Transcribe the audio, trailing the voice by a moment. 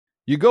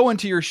You go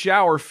into your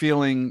shower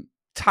feeling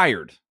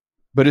tired,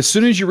 but as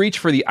soon as you reach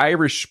for the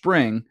Irish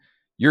Spring,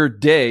 your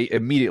day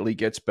immediately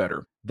gets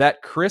better.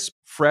 That crisp,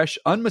 fresh,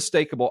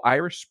 unmistakable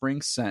Irish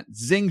Spring scent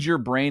zings your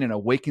brain and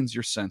awakens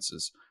your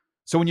senses.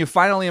 So when you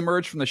finally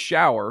emerge from the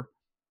shower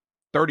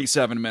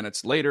 37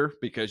 minutes later,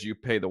 because you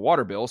pay the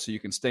water bill so you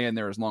can stay in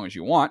there as long as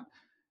you want,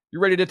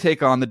 you're ready to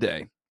take on the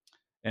day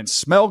and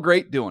smell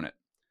great doing it.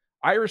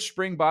 Irish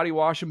Spring Body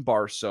Wash and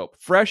Bar Soap.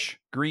 Fresh,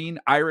 green,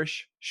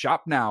 Irish.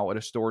 Shop now at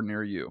a store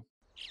near you.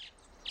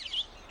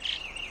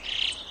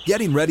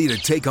 Getting ready to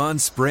take on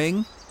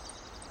spring?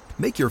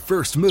 Make your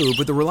first move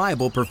with the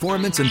reliable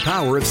performance and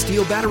power of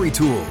Steel battery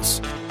tools.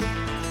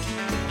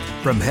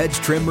 From hedge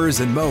trimmers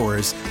and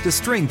mowers to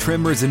string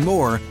trimmers and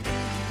more,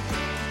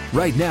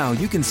 right now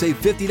you can save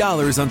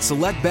 $50 on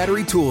select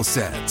battery tool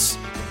sets.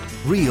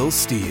 Real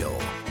Steel.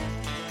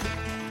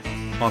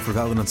 Offer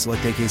valid on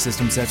select AK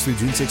system sets through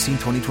June 16,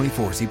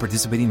 2024. See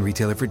participating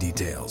retailer for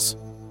details.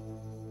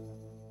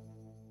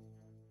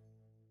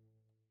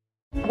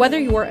 Whether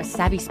you're a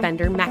savvy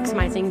spender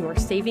maximizing your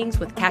savings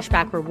with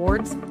cashback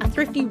rewards, a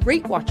thrifty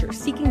rate watcher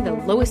seeking the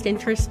lowest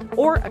interest,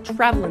 or a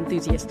travel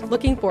enthusiast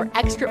looking for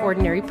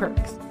extraordinary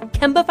perks,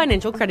 Kemba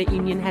Financial Credit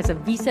Union has a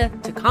visa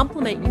to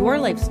complement your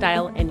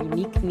lifestyle and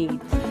unique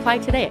needs. Apply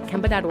today at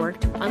Kemba.org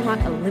to unlock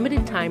a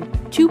limited time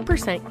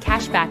 2%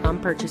 cash back on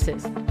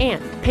purchases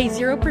and pay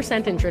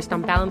 0% interest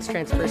on balance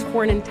transfers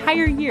for an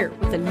entire year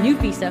with a new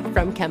visa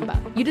from Kemba.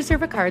 You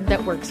deserve a card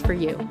that works for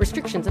you.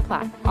 Restrictions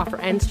apply. Offer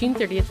ends June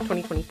 30th,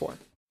 2024.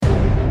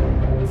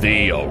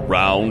 The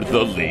Around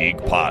the League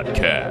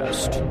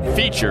podcast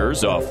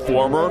features a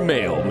former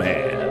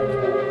mailman.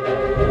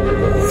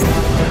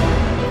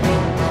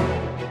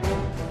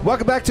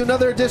 Welcome back to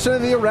another edition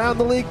of the Around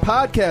the League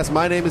podcast.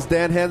 My name is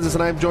Dan Hansis,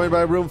 and I'm joined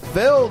by a room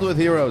filled with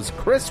heroes: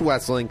 Chris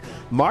Wessling,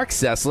 Mark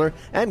Sessler,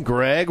 and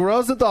Greg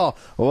Rosenthal.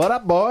 What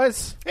up,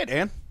 boys? Hey,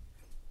 Dan.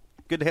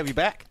 Good to have you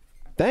back.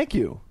 Thank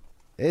you.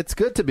 It's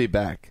good to be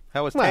back.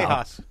 How was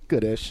Tejas?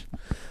 Goodish.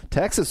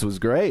 Texas was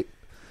great.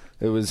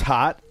 It was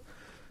hot.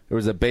 There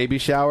was a baby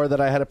shower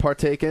that I had to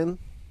partake in.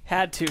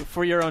 Had to,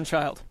 for your own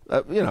child.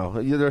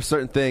 There are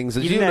certain things,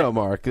 as you know,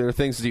 Mark, there are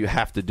things that you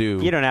have to do.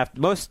 You don't have.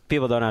 Most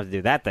people don't have to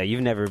do that, though.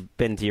 You've never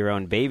been to your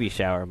own baby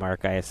shower,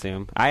 Mark, I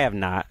assume. I have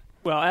not.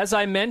 Well, as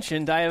I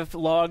mentioned, I have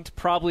logged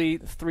probably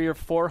 300 or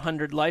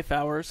 400 life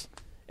hours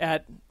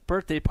at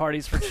birthday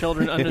parties for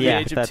children under the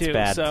age of 2. Yeah,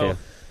 that's bad, so too.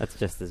 That's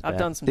just as bad. I've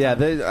done some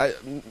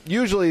time.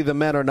 Usually the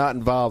men are not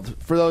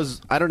involved. For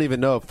those, I don't even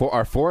know if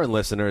our foreign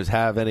listeners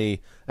have any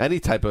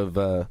type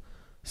of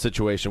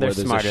situation where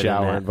there's a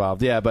shower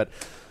involved. Yeah, but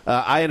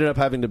I ended up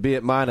having to be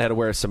at mine. I had to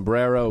wear a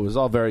sombrero. It was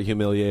all very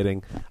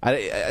humiliating.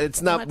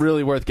 It's not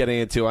really worth getting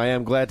into. I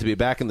am glad to be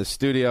back in the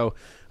studio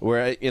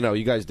where,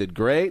 you guys did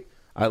great.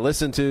 I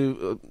listened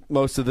to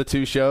most of the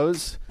 2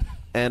 shows,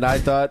 and I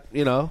thought,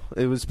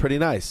 it was pretty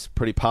nice,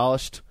 pretty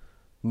polished,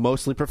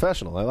 mostly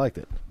professional. I liked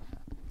it.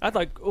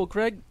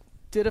 Greg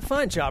did a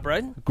fine job,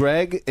 right?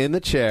 Greg in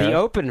the chair. The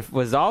open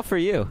was all for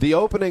you. The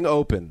opening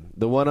open.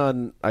 The one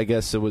on, I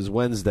guess it was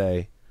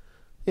Wednesday,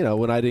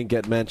 when I didn't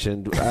get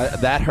mentioned.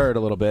 That hurt a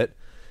little bit.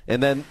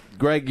 And then,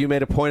 Greg, you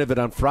made a point of it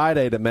on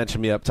Friday to mention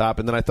me up top,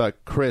 and then I thought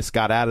Chris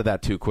got out of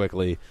that too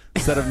quickly.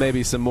 Instead of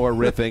maybe some more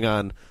riffing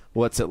on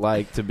what's it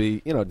like to be,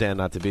 Dan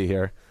not to be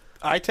here.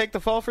 I take the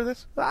fall for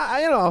this?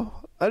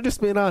 I'm just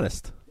being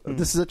honest.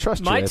 This is a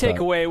trust My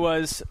takeaway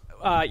was,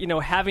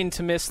 having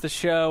to miss the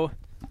show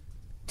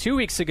 2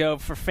 weeks ago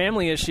for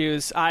family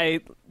issues. I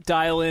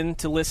dial in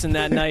to listen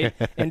that night,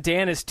 and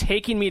Dan is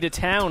taking me to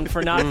town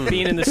for not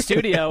being in the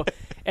studio,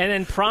 and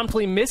then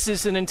promptly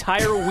misses an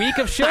entire week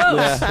of shows.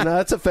 Yeah, no,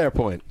 that's a fair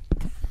point.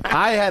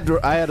 I had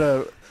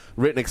a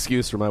written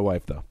excuse for my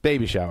wife, though.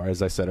 Baby shower,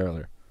 as I said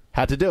earlier.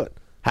 Had to do it.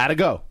 Had to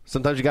go.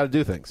 Sometimes you got to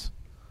do things.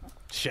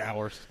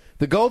 Showers.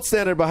 The gold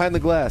standard behind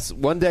the glass.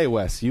 One day,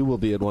 Wes, you will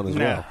be at one as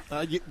well.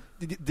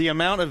 The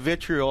amount of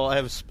vitriol I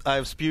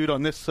have spewed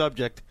on this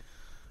subject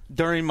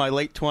during my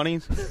late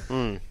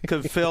 20s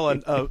could fill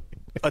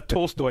a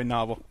Tolstoy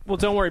novel. Well,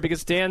 don't worry,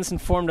 because Dan's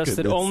informed us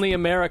that only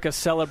America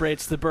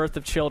celebrates the birth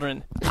of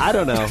children. I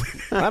don't know.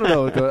 I'm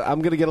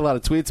going to get a lot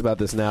of tweets about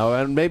this now,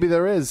 and maybe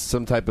there is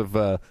some type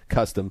of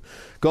custom.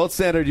 Gold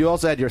Standard, you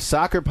also had your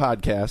soccer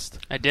podcast.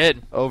 I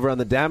did. Over on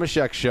the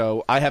Damashek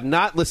Show. I have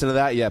not listened to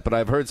that yet, but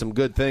I've heard some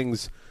good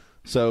things,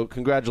 so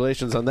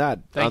congratulations on that.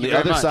 Thank on you the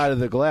very other much. side of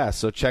the glass,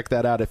 so check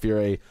that out if you're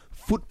a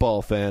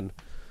football fan.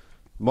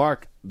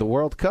 Mark, the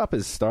World Cup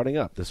is starting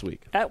up this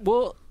week.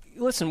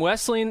 Listen,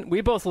 Wesleyan,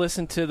 we both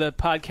listened to the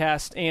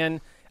podcast,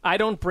 and I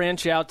don't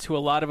branch out to a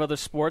lot of other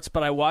sports,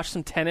 but I watched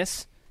some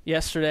tennis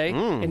yesterday.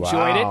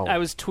 Enjoyed it. I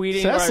was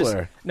tweeting.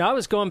 I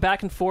was going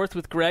back and forth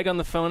with Greg on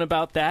the phone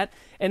about that.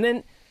 And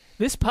then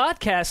this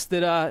podcast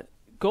that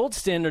Gold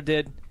Standard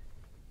did,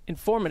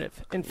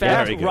 informative. In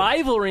fact,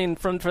 rivaling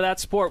for that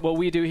sport what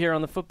we do here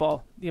on the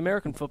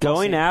American football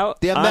Going scene. out.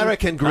 The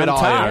American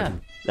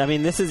gridiron. I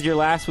mean, this is your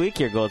last week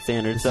here, Gold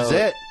Standard. This is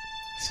it.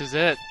 This is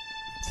it.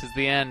 This is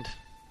the end.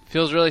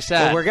 Feels really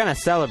sad. Well, we're going to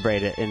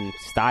celebrate it in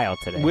style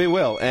today. We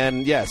will.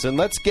 And yes, and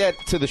let's get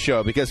to the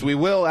show, because we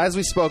will, as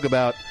we spoke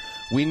about,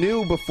 We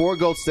knew before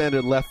Gold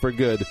Standard left for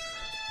good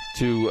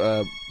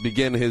to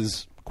begin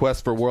his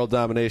quest for world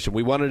domination,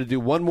 we wanted to do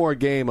one more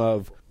game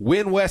of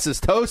Win Wes's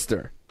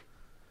Toaster,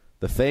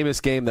 the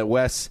famous game that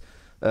Wes,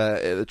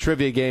 the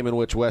trivia game in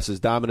which Wes has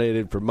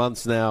dominated for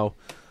months now.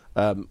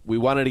 We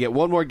wanted to get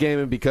one more game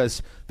in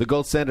because the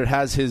Gold Standard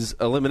has his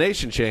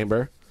Elimination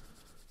Chamber,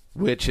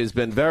 which has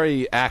been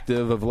very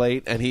active of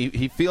late, and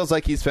he feels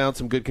like he's found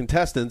some good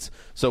contestants.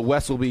 So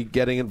Wes will be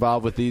getting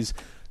involved with these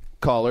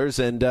callers,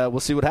 and we'll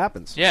see what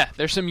happens. Yeah,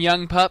 there's some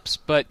young pups,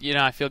 but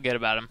I feel good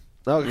about them.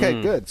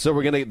 Okay, good. So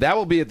that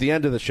will be at the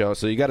end of the show.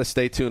 So you got to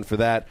stay tuned for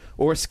that,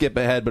 or skip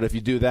ahead. But if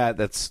you do that,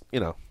 that's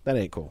that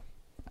ain't cool.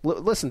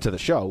 Listen to the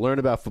show, learn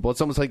about football.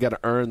 It's almost like you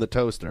got to earn the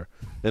toaster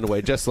in a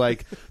way, just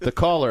like the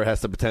caller has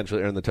to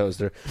potentially earn the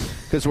toaster.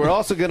 Because we're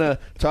also going to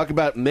talk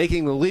about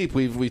making the leap.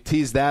 We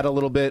teased that a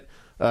little bit.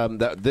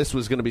 That this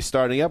was going to be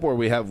starting up, where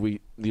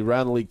the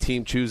Around the League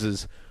team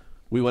chooses.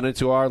 We went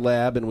into our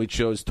lab and we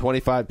chose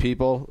 25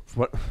 people.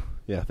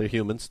 Yeah, they're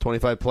humans.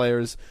 25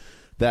 players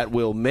that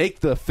will make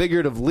the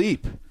figurative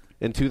leap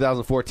in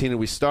 2014, and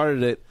we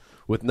started it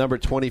with number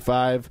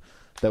 25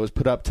 that was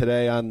put up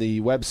today on the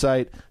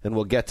website, and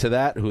we'll get to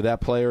that, who that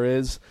player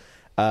is.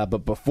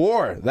 But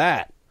before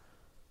that,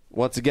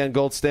 once again,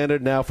 Gold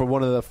Standard now for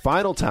one of the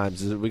final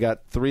times. We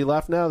got 3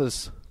 left now?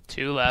 There's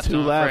 2 left,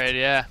 I'm afraid,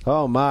 yeah.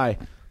 Oh, my.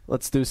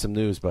 Let's do some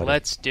news, buddy.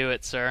 Let's do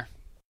it, sir.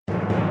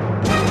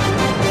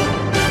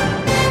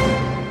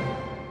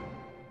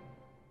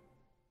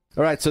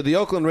 All right, so the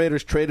Oakland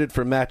Raiders traded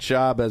for Matt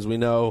Schaub, as we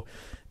know,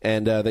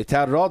 and they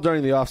touted all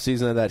during the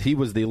offseason that he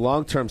was the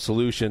long-term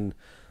solution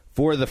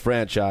for the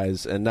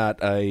franchise and not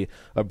a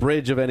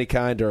bridge of any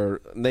kind.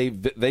 Or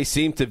they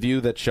seem to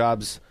view that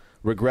Schaub's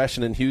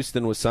regression in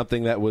Houston was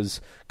something that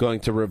was going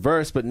to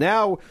reverse. But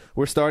now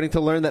we're starting to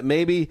learn that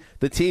maybe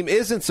the team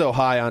isn't so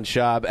high on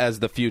Schaub as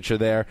the future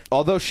there.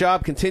 Although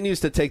Schaub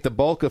continues to take the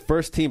bulk of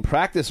first-team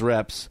practice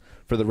reps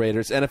for the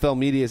Raiders, NFL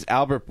Media's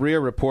Albert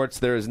Breer reports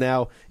there is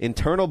now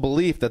internal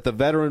belief that the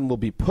veteran will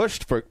be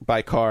pushed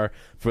by Carr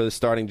for the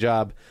starting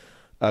job.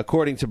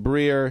 According to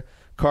Breer,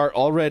 Carr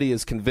already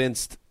is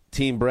convinced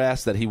team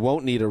brass that he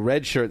won't need a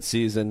redshirt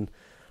season,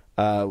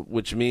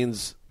 which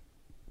means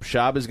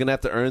Schaub is going to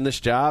have to earn this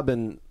job.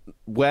 And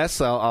Wes,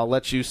 I'll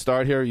let you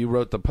start here. You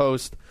wrote the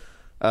post.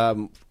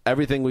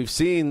 Everything we've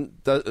seen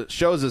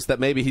shows us that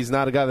maybe he's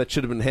not a guy that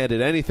should have been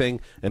handed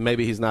anything, and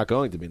maybe he's not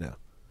going to be now.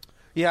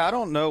 Yeah, I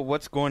don't know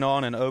what's going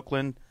on in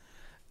Oakland.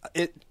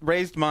 It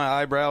raised my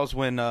eyebrows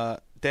when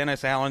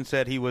Dennis Allen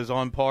said he was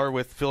on par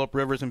with Phillip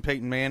Rivers and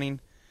Peyton Manning.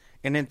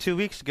 And then 2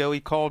 weeks ago,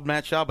 he called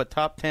Matt Schaub a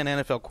top 10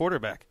 NFL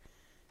quarterback.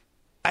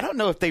 I don't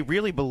know if they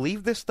really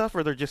believe this stuff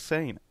or they're just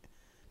saying it.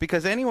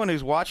 Because anyone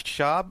who's watched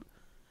Schaub,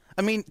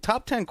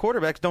 top 10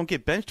 quarterbacks don't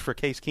get benched for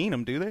Case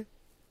Keenum, do they?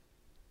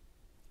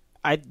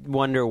 I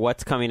wonder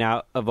what's coming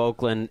out of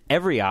Oakland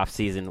every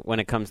offseason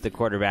when it comes to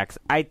quarterbacks.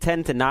 I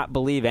tend to not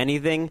believe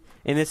anything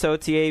in this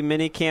OTA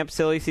minicamp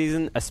silly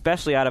season,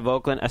 especially out of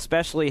Oakland,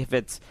 especially if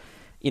it's,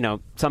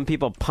 some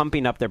people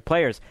pumping up their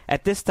players.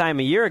 At this time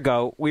a year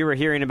ago, we were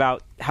hearing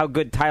about how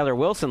good Tyler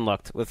Wilson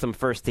looked with some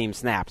first-team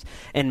snaps.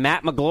 And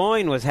Matt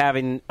McGloin was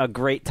having a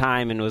great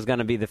time and was going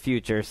to be the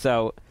future.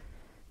 So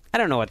I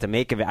don't know what to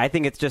make of it. I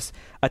think it's just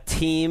a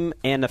team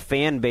and a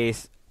fan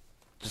base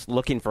just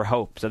looking for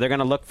hope. So they're going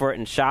to look for it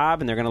in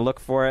Schaub, and they're going to look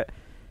for it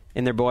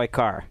in their boy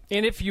Carr.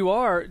 And if you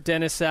are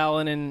Dennis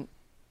Allen and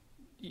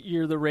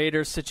you're the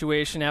Raiders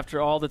situation after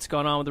all that's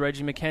gone on with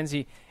Reggie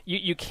McKenzie,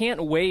 you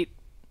can't wait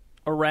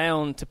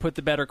around to put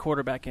the better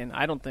quarterback in.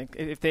 I don't think.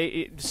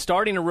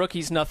 Starting a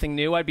rookie's nothing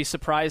new. I'd be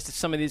surprised if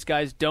some of these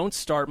guys don't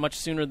start much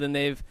sooner than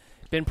they've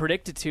been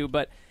predicted to.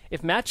 But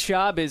if Matt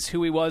Schaub is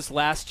who he was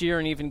last year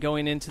and even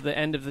going into the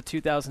end of the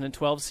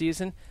 2012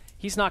 season,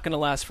 he's not going to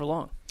last for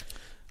long.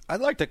 I'd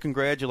like to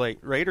congratulate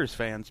Raiders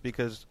fans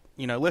because,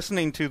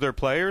 listening to their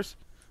players,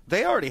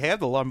 they already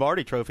have the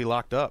Lombardi Trophy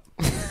locked up.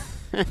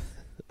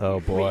 Oh,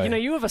 boy.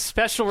 You have a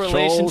special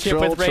relationship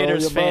with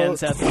Raiders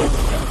fans at the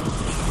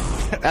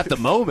moment. At the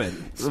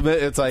moment.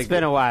 It's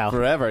been a while.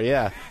 Forever,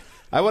 yeah.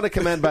 I want to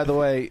commend, by the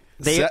way...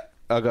 go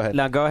ahead.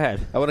 No, go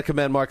ahead. I want to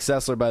commend Mark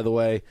Sessler, by the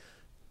way.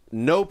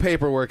 No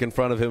paperwork in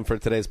front of him for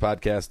today's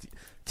podcast.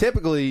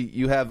 Typically,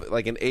 you have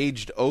like an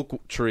aged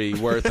oak tree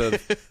worth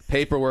of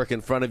paperwork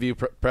in front of you,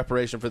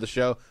 preparation for the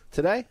show.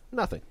 Today,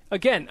 nothing.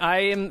 Again,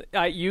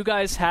 you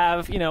guys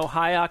have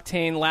high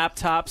octane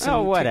laptops.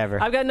 Oh, whatever.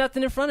 I've got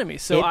nothing in front of me,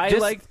 so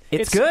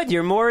It's good.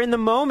 You're more in the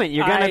moment.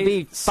 You're gonna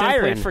be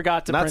firing. I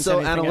forgot to not print so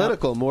anything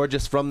analytical. out. More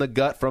just from the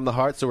gut, from the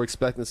heart. So we're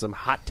expecting some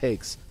hot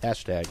takes.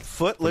 Hashtag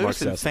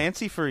Footloose and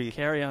fancy free.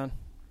 Carry on.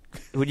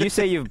 Would you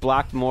say you've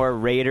blocked more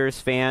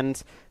Raiders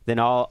fans than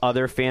all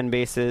other fan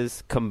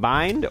bases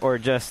combined, or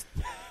just?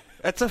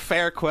 That's a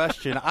fair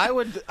question.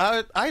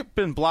 I've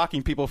been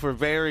blocking people for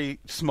very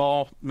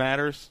small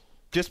matters,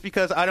 just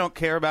because I don't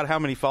care about how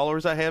many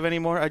followers I have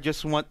anymore. I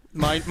just want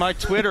my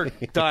Twitter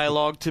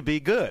dialogue to be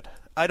good.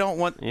 I don't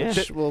want...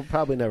 Which will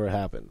probably never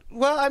happen.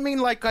 Well, I mean,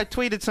 like, I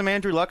tweeted some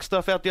Andrew Luck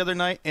stuff out the other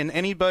night, and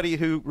anybody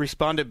who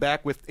responded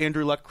back with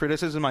Andrew Luck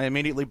criticism, I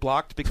immediately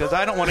blocked because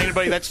I don't want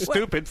anybody that's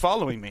stupid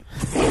following me.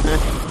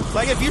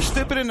 Like, if you're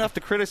stupid enough to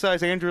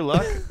criticize Andrew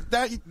Luck,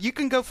 that you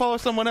can go follow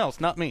someone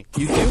else, not me.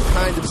 You do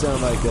kind of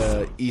sound like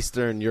a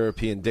Eastern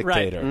European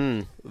dictator.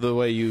 Right. The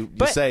way you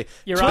say,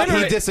 he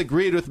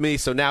disagreed with me,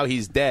 so now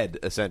he's dead,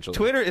 essentially.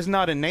 Twitter is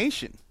not a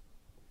nation.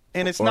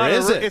 And it's not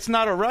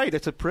a right,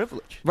 it's a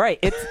privilege. Right.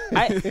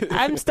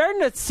 I'm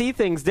starting to see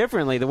things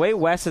differently. The way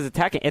Wes is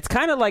attacking, it's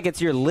kind of like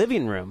it's your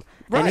living room.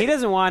 Right. And he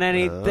doesn't want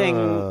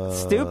anything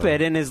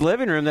stupid in his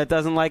living room that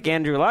doesn't like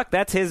Andrew Luck.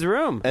 That's his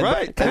room.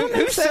 Right.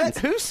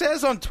 Who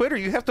says on Twitter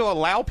you have to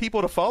allow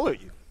people to follow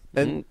you?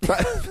 And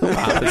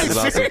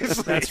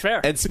Seriously. That's fair.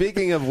 And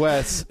speaking of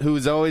Wes,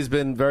 who's always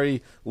been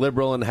very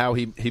liberal in how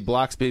he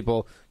blocks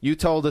people, you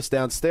told us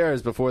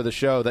downstairs before the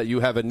show that you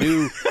have a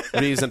new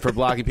reason for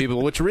blocking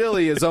people, which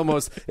really is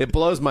almost, it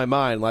blows my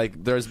mind.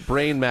 Like, there's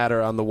brain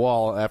matter on the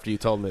wall after you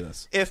told me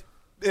this.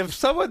 If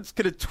someone's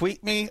going to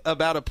tweet me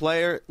about a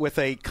player with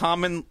a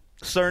common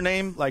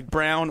surname like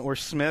Brown or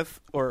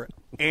Smith or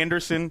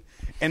Anderson,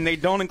 and they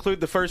don't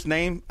include the first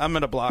name, I'm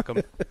going to block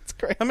them. That's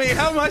great. I mean,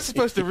 how am I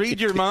supposed to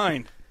read your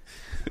mind?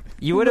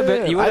 You would have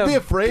been. I'd be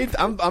afraid.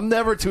 I'm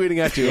never tweeting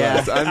at you.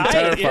 Yeah. I'm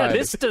terrified.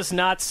 This does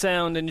not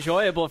sound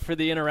enjoyable for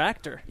the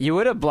interactor. You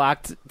would have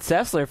blocked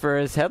Sessler for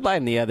his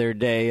headline the other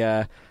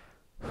day.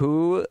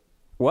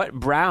 What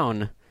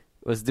Brown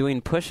was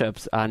doing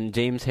push-ups on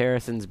James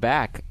Harrison's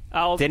back?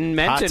 Didn't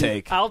mention. Hot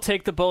take. I'll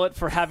take the bullet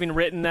for having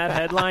written that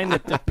headline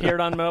that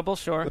appeared on Mobile.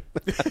 Sure.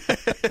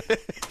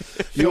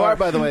 You are,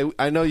 by the way.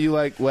 I know you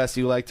like Wes.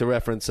 You like to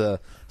reference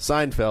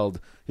Seinfeld.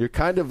 You're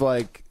kind of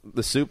like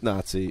the soup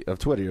Nazi of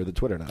Twitter. You're the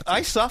Twitter Nazi.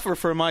 I suffer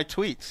for my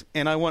tweets,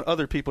 and I want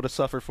other people to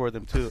suffer for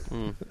them, too.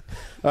 All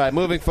right,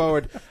 moving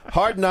forward.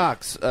 Hard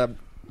Knocks.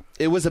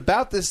 It was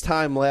about this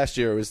time last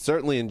year. It was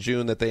certainly in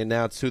June that they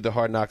announced who the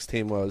Hard Knocks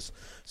team was.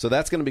 So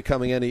that's going to be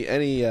coming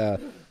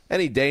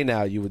any day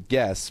now, you would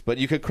guess. But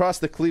you could cross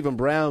the Cleveland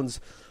Browns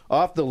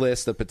off the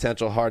list of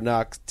potential Hard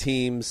Knocks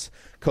teams.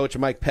 Coach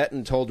Mike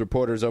Pettin told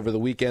reporters over the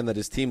weekend that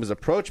his team was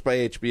approached by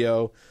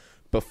HBO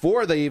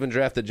before they even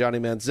drafted Johnny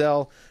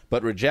Manziel,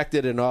 but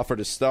rejected an offer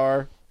to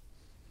star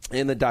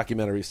in the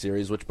documentary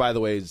series, which, by the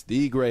way, is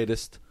the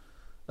greatest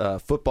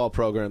football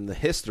program in the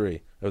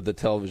history of the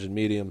television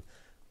medium.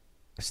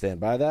 I stand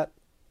by that.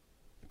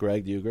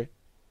 Greg, do you agree?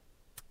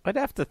 I'd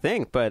have to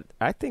think, but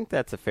I think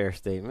that's a fair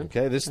statement.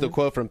 Okay, this is the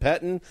quote from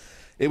Pettin.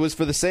 It was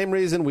for the same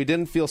reason we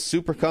didn't feel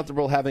super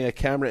comfortable having a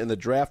camera in the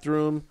draft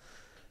room.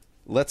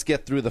 Let's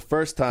get through the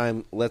first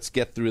time. Let's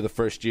get through the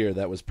first year.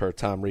 That was per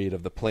Tom Reed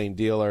of The Plain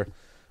Dealer.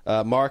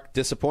 Mark,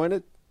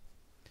 disappointed?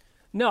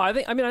 No, I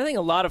think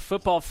a lot of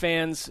football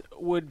fans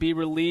would be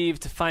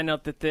relieved to find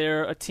out that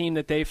they're a team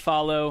that they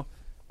follow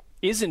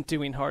isn't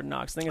doing Hard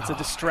Knocks. I think it's a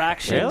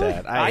distraction. Really?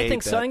 I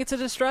think so. I think it's a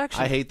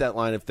distraction. I hate that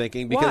line of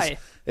thinking because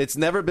it's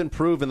never been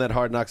proven that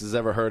Hard Knocks has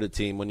ever hurt a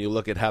team when you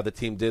look at how the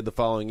team did the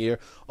following year.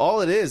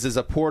 All it is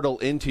a portal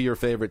into your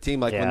favorite team.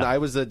 Like when I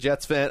was a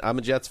Jets fan, I'm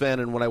a Jets fan,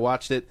 and when I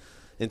watched it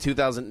in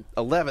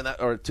 2011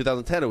 or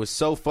 2010, it was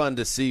so fun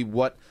to see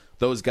what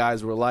those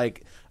guys were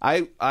like.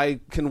 I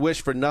can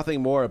wish for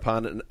nothing more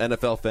upon an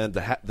NFL fan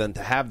than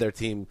to have their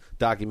team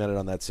documented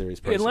on that series.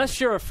 Personally. Unless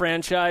you're a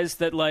franchise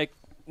that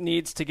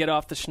needs to get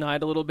off the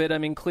schneid a little bit. I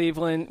mean,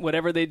 Cleveland,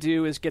 whatever they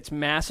do gets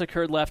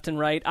massacred left and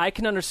right. I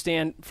can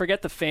understand,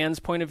 forget the fans'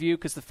 point of view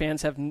because the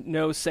fans have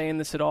no say in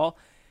this at all.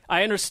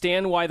 I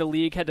understand why the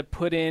league had to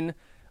put in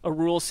a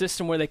rule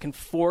system where they can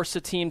force a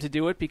team to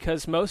do it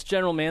because most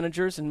general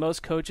managers and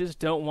most coaches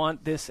don't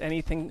want this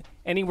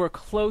anywhere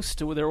close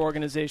to their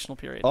organizational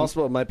period.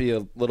 Also, it might be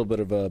a little bit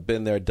of a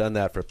been there, done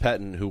that for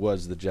Pettin, who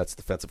was the Jets'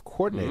 defensive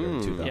coordinator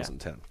in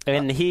 2010. Yeah.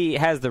 And he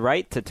has the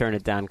right to turn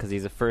it down because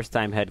he's a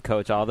first-time head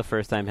coach. All the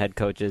first-time head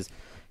coaches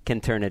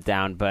can turn it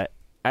down. But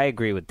I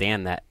agree with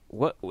Dan that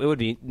it would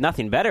be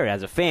nothing better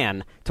as a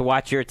fan to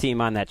watch your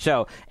team on that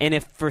show. And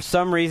if for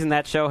some reason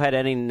that show had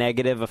any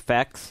negative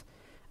effects,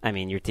 I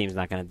mean, your team's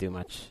not going to do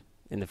much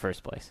in the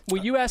first place.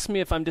 Well, you asked me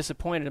if I'm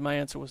disappointed, and my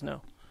answer was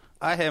no.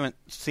 I haven't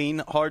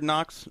seen Hard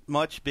Knocks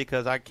much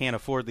because I can't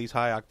afford these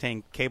high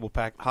octane cable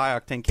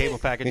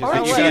packages. All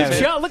right,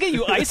 John, look at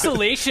you,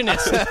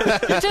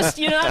 isolationist.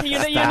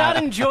 You're not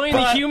enjoying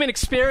the human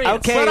experience.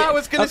 Okay, but I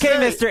was going to say,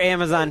 Mr.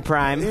 Amazon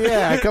Prime.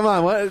 Yeah, come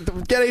on,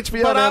 get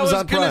HBO on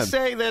Amazon Prime. But I was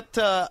going to say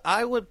that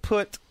I would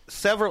put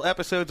several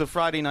episodes of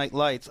Friday Night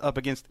Lights up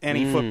against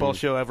any football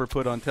show ever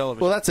put on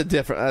television. Well, that's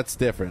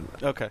different.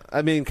 Okay.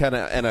 I mean, kind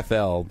of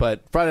NFL,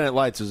 but Friday Night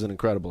Lights is an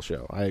incredible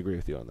show. I agree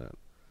with you on that.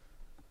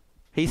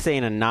 He's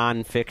saying a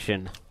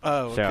non-fiction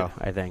show,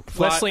 I think.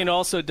 Wesleyan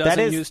also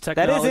doesn't use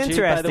technology, that is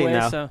interesting,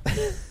 by the way. So.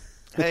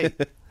 Hey.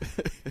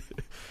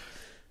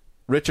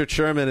 Richard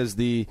Sherman is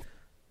the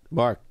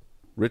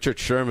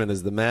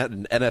man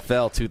in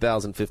NFL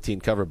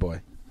 2015 cover boy.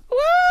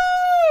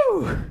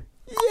 Woo!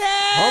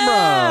 Yeah! Home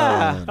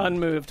run!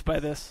 Unmoved by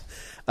this.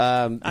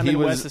 I'm in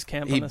Wes's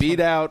camp. He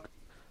beat out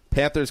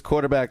Panthers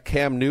quarterback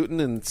Cam Newton,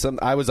 and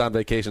I was on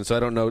vacation, so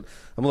I don't know.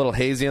 I'm a little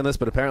hazy on this,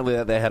 but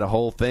apparently they had a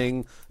whole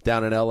thing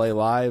down in L.A.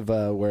 Live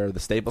where the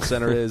Staples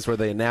Center is, where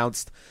they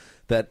announced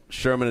that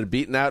Sherman had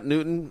beaten out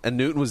Newton, and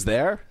Newton was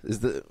there.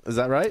 Is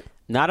that right?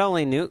 Not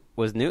only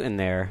was Newton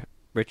there,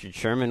 Richard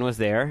Sherman was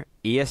there.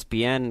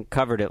 ESPN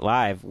covered it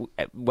live.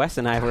 Wes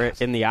and I were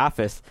in the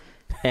office,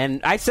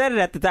 and I said it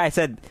at the time. I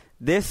said,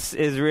 "This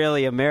is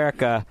really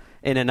America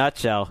in a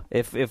nutshell.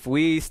 If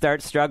we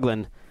start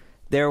struggling."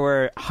 There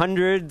were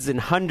hundreds and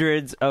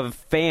hundreds of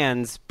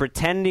fans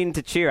pretending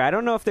to cheer. I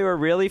don't know if they were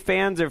really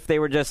fans or if they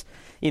were just,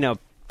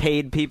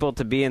 paid people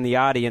to be in the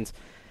audience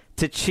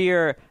to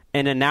cheer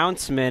an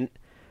announcement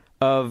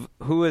of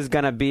who is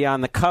going to be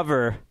on the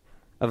cover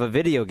of a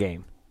video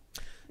game.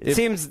 It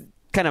seems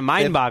kind of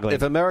mind-boggling.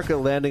 If America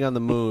landing on the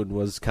moon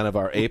was kind of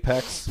our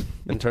apex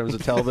in terms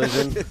of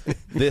television,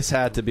 this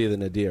had to be the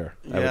nadir,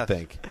 I would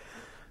think.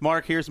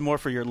 Mark, here's more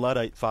for your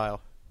Luddite file.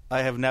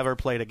 I have never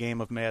played a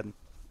game of Madden.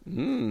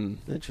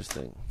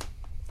 Interesting.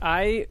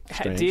 I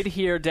did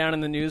hear down in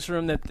the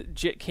newsroom that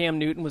Cam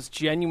Newton was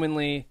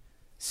genuinely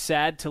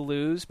sad to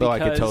lose. Because,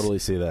 I could totally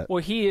see that.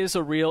 Well, he is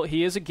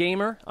a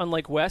gamer.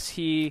 Unlike Wes,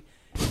 he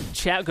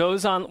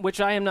goes on, which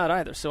I am not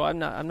either. So I'm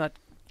not.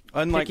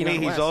 Unlike me,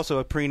 he's also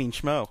a preening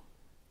schmo.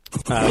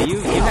 You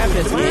have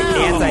this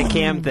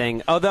anti-Cam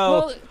thing.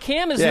 Although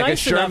Cam is nice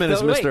Sherman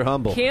enough. Is Mr.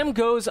 Humble. Cam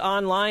goes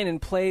online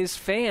and plays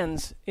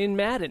fans in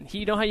Madden.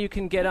 You know how you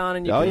can get on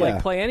and you can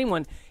play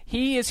anyone.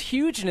 He is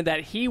huge into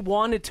that. He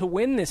wanted to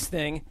win this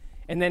thing,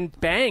 and then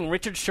bang,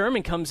 Richard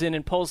Sherman comes in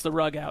and pulls the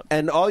rug out.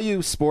 And all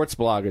you sports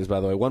bloggers, by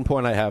the way, one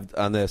point I have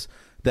on this,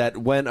 that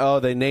when,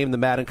 they named the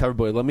Madden cover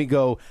boy, let me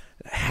go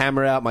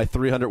hammer out my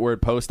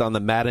 300-word post on the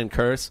Madden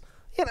curse.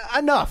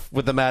 Enough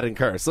with the Madden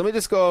curse. Let me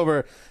just go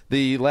over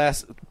the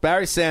last.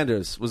 Barry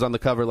Sanders was on the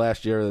cover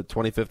last year, the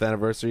 25th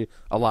anniversary,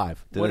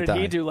 alive. What did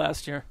he do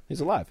last year? He's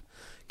alive.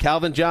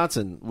 Calvin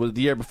Johnson was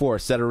the year before,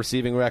 set a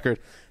receiving record.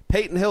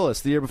 Peyton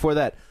Hillis the year before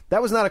that.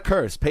 That was not a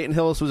curse. Peyton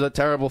Hillis was a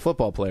terrible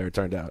football player, it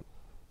turned out.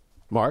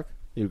 Mark,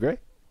 you agree?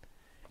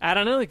 I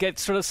don't know. They get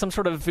some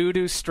sort of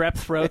voodoo strep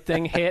throat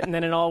thing hit, and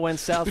then it all went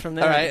south from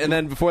there. All right, and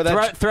then before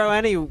that... Throw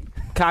any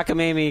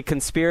cockamamie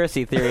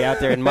conspiracy theory out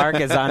there, and Mark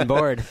is on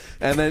board.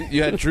 And then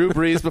you had Drew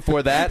Brees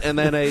before that, and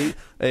then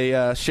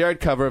a shared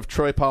cover of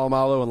Troy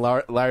Polamalu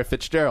and Larry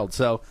Fitzgerald.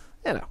 So,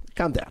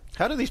 calm down.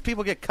 How do these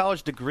people get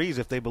college degrees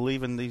if they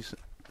believe in these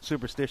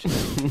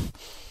superstitions?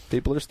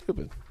 People are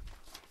stupid.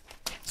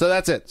 So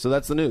that's it. So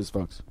that's the news,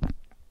 folks.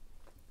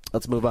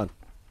 Let's move on.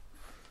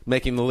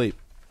 Making the leap.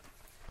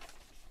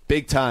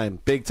 Big time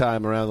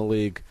around the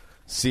league.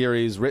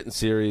 Written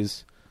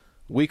series.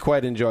 We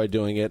quite enjoy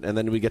doing it, and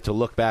then we get to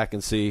look back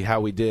and see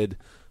how we did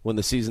when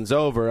the season's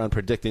over on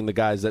predicting the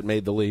guys that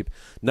made the leap.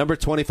 Number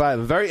 25,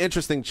 a very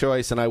interesting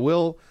choice, and I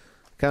will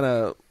kind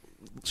of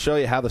show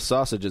you how the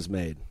sausage is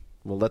made.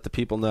 We'll let the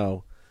people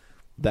know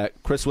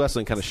that Chris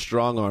Wessling kind of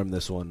strong-armed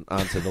this one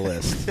onto the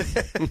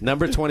list.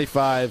 Number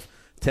 25,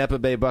 Tampa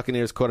Bay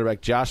Buccaneers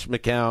quarterback Josh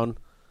McCown,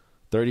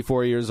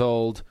 34 years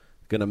old,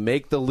 going to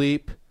make the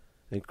leap.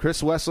 And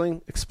Chris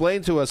Wessling,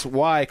 explain to us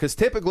why, because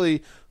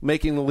typically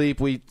making the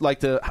leap, we like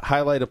to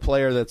highlight a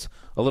player that's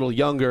a little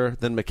younger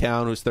than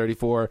McCown, who's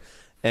 34,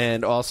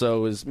 and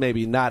also has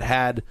maybe not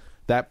had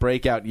that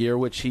breakout year,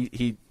 which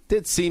he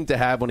did seem to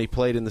have when he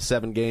played in the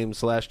 7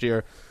 games last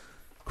year.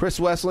 Chris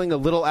Wessling, a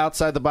little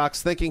outside the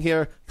box thinking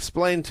here.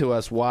 Explain to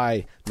us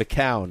why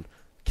McCown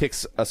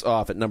kicks us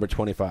off at number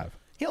 25.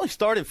 He only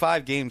started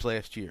 5 games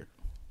last year,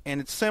 and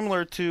it's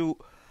similar to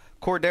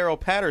Cordero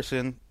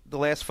Patterson. The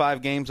last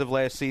 5 games of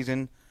last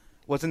season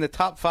was in the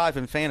top 5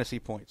 in fantasy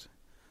points.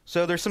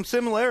 So there's some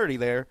similarity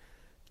there.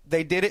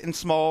 They did it in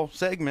small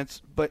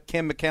segments, but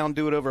can McCown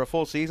do it over a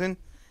full season?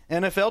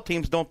 NFL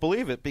teams don't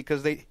believe it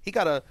because he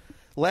got a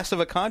less of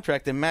a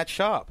contract than Matt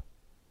Schaub.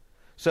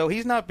 So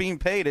he's not being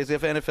paid as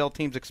if NFL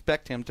teams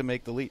expect him to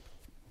make the leap.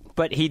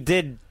 But he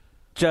did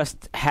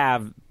just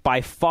have by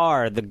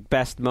far the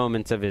best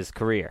moments of his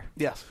career.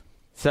 Yes.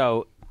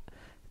 So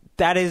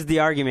that is the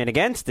argument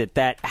against it,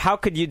 that how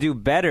could you do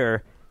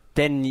better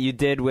than you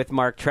did with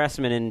Mark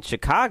Trestman in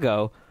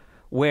Chicago,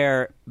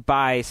 where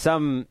by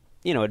some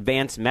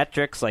advanced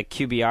metrics like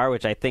QBR,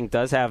 which I think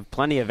does have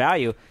plenty of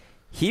value,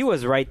 he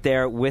was right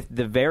there with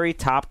the very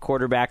top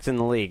quarterbacks in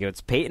the league.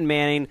 It's Peyton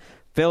Manning,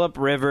 Phillip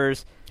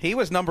Rivers. He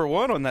was number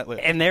 1 on that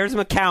list. And there's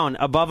McCown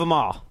above them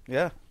all.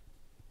 Yeah.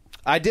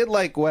 I did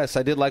like Wes.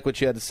 I did like what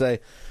you had to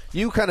say.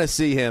 You kind of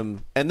see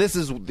him, and this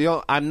is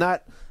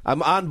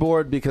I'm on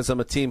board because I'm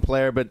a team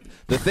player, but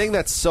the thing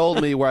that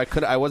sold me where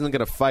I wasn't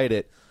going to fight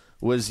it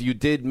was you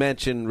did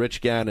mention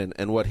Rich Gannon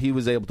and what he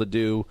was able to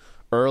do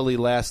early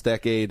last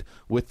decade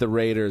with the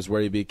Raiders,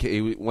 where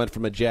he went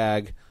from a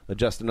Jag,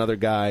 just another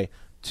guy,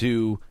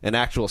 to an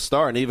actual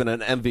star and even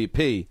an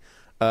MVP.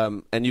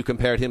 And you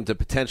compared him to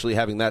potentially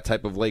having that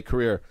type of late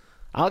career.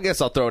 I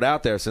guess I'll throw it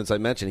out there since I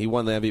mentioned he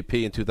won the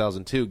MVP in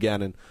 2002,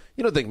 Gannon.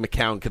 You don't think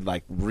McCown could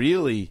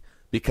really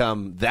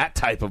become that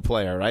type of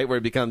player, right, where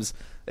he becomes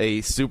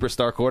a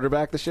superstar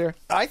quarterback this year?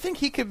 I think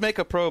he could make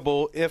a Pro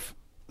Bowl if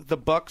the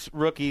Bucs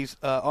rookies,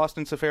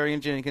 Austin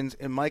Seferian-Jenkins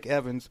and Mike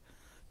Evans,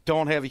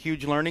 don't have a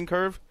huge learning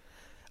curve.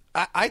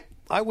 I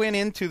went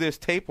into this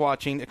tape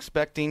watching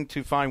expecting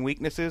to find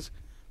weaknesses,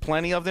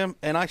 plenty of them,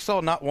 and I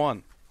saw not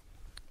one.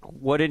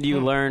 What did you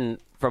learn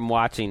from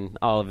watching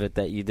all of it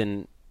that you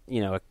didn't,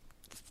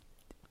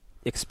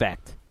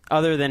 expect?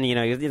 Other than,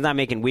 he's not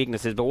making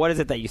weaknesses, but what is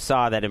it that you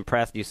saw that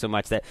impressed you so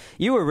much that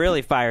you were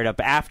really fired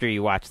up after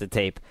you watched the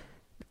tape?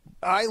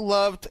 I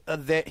loved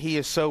that he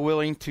is so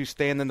willing to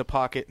stand in the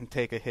pocket and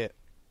take a hit.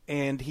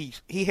 And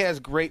he has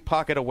great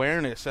pocket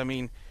awareness. I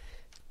mean,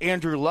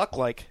 Andrew Luck,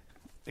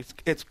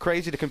 it's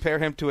crazy to compare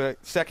him to a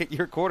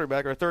second-year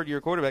quarterback or a third-year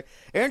quarterback.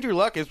 Andrew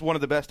Luck is one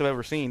of the best I've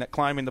ever seen at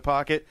climbing the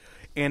pocket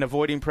and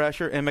avoiding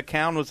pressure, and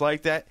McCown was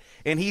like that,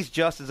 and he's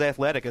just as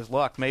athletic as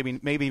Luck, maybe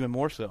even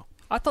more so.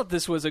 I thought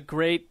this was a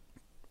great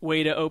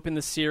way to open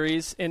the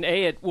series, and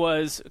it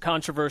was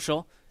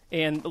controversial,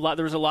 and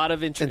there was a lot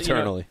of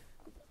internally.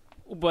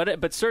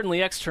 But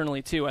certainly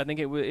externally too. I think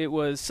it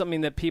was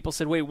something that people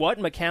said, "Wait, what,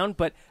 McCown?"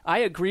 But I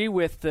agree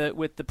with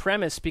the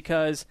premise,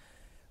 because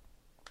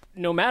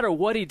no matter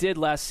what he did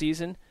last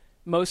season,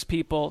 most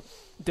people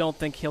don't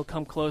think he'll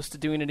come close to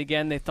doing it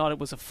again. They thought it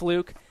was a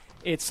fluke.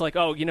 It's like,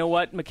 oh, you know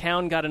what?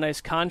 McCown got a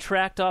nice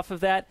contract off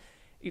of that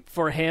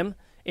for him,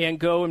 and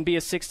go and be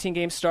a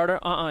 16-game starter.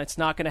 It's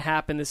not going to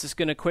happen. This is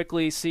going to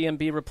quickly see him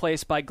be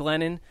replaced by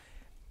Glennon.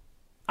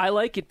 I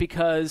like it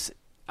because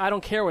I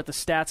don't care what the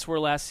stats were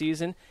last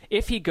season.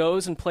 If he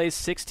goes and plays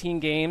 16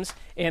 games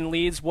and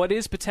leads what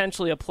is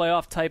potentially a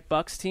playoff-type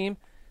Bucs team,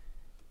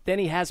 then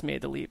he has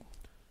made the leap.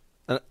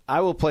 And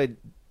I will play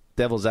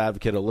devil's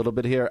advocate a little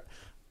bit here.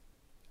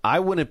 I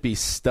wouldn't be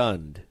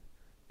stunned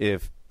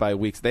if by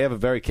weeks they have a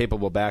very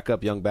capable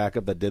young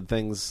backup that did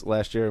things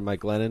last year, Mike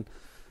Glennon.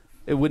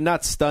 It would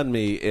not stun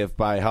me if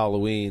by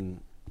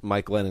Halloween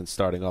Mike Glennon's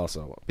starting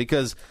also.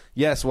 Because,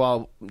 yes,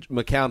 while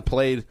McCown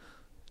played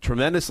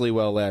tremendously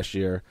well last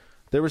year,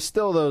 there were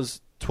still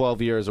those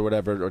 12 years or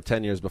whatever, or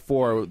 10 years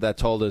before, that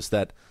told us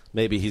that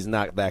maybe he's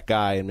not that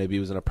guy and maybe he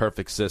was in a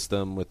perfect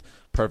system with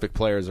perfect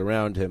players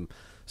around him.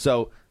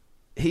 So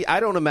I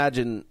don't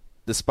imagine,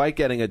 despite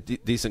getting a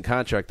decent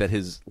contract, that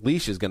his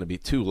leash is going to be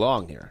too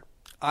long here.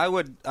 I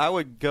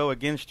would go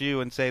against you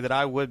and say that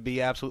I would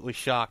be absolutely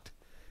shocked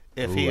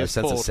if he is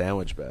pulled. That's a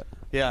sandwich bet.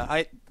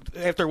 Yeah,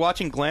 after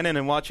watching Glennon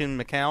and watching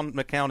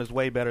McCown is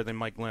way better than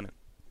Mike Glennon.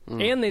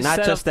 And they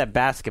not just at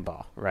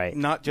basketball, right?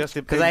 Not just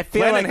because I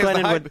feel like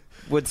Glennon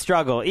would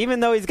struggle,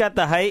 even though he's got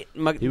the height.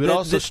 He would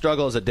also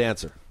struggle as a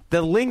dancer.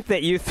 The link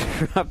that you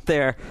threw up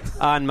there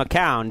on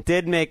McCown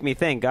did make me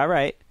think. All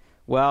right,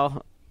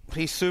 well,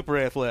 he's super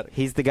athletic.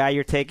 He's the guy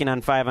you're taking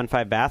on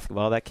 5-on-5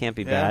 basketball. That can't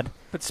be bad.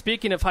 But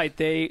speaking of height,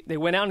 they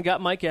went out and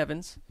got Mike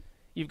Evans.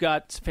 You've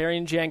got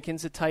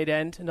Seferian-Jenkins at tight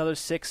end, another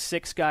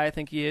 6'6" guy, I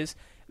think he is.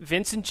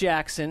 Vincent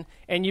Jackson,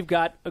 and you've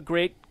got a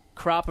great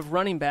crop of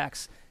running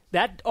backs.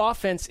 That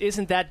offense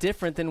isn't that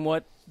different than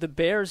what the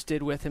Bears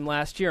did with him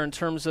last year in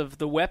terms of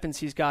the weapons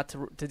he's got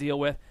to deal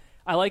with.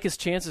 I like his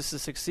chances to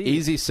succeed.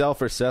 Easy sell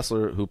for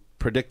Sessler, who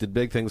predicted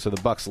big things for the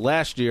Bucs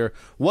last year.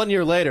 1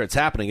 year later, it's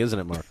happening, isn't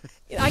it, Mark?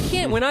 I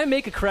can't. When I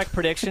make a correct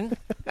prediction,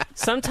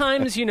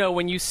 sometimes,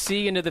 when you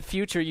see into the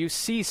future, you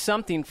see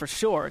something for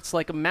sure. It's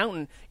like a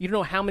mountain. You don't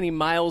know how many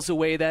miles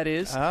away that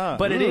is,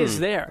 but it is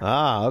there.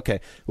 Okay.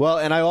 Well,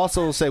 and I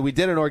also will say we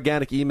did an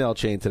organic email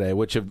chain today,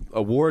 which is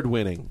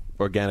award-winning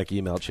organic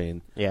email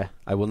chain. Yeah.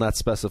 I will not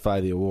specify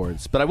the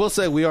awards, but I will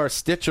say we are a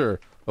Stitcher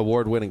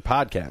award-winning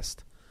podcast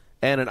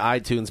and an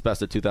iTunes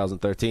Best of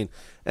 2013.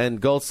 And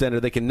Gold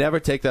Standard, they can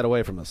never take that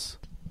away from us.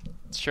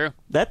 It's true.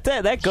 That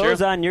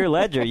goes on your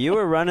ledger. You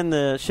were running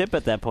the ship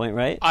at that point,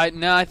 right?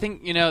 I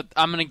think,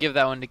 I'm going to give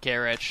that one to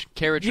K-Rich.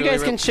 K-Rich, you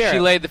guys can share. She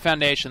laid the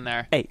foundation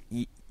there. Hey,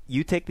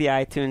 you take the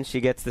iTunes, she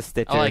gets the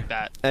Stitcher. I like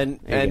that.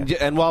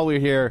 And while we're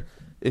here,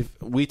 if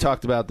we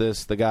talked about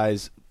this, the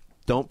guys,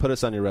 don't put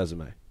us on your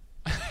resume.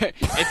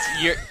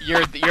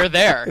 You're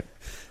there.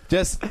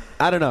 Just,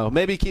 I don't know,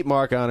 maybe keep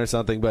Mark on or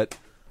something, but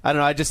I don't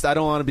know. I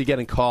don't want to be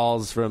getting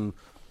calls from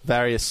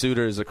various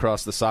suitors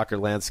across the soccer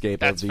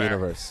landscape of the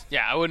universe.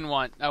 Yeah, I wouldn't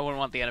want the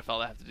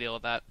NFL to have to deal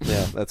with that.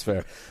 Yeah, that's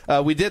fair.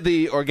 We did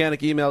the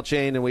organic email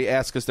chain, and we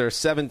asked because there are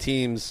 7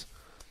 teams.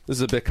 This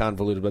is a bit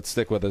convoluted, but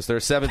stick with us. There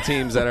are 7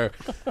 teams that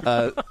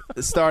are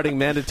starting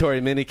mandatory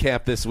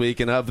minicamp this week,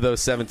 and of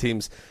those 7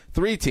 teams,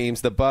 3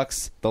 teams, the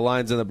Bucs, the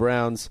Lions, and the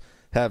Browns,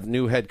 have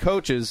new head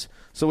coaches.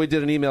 So we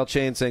did an email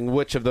chain saying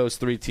which of those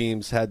 3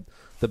 teams had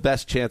the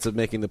best chance of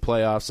making the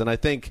playoffs, and I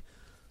think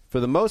for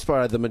the most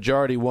part, the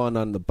majority won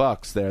on the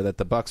Bucs there, that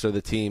the Bucs are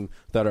the team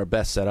that are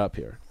best set up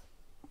here.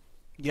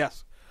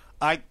 Yes.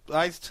 I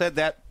said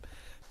that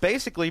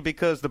basically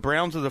because the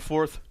Browns are the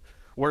 4th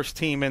worst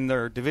team in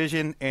their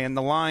division, and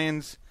the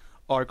Lions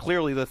are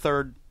clearly the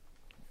third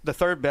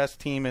best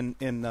team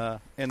in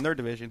their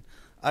division.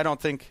 I don't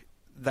think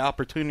the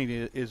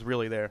opportunity is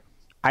really there.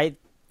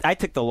 I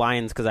took the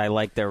Lions because I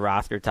like their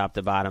roster top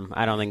to bottom.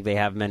 I don't think they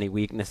have many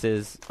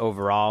weaknesses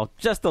overall.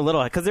 Just a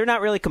little, because they're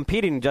not really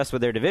competing just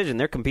with their division.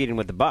 They're competing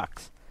with the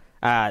Bucs.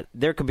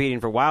 They're competing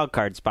for wild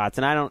card spots,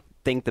 and I don't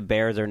think the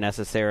Bears are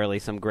necessarily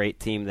some great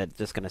team that's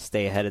just going to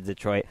stay ahead of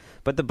Detroit.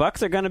 But the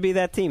Bucs are going to be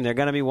that team. They're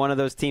going to be one of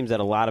those teams that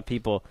a lot of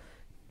people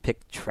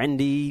pick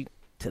trendy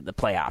to the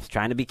playoffs,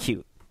 trying to be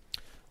cute.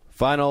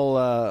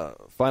 Final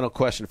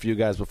question for you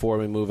guys before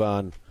we move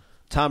on.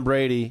 Tom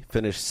Brady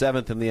finished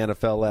 7th in the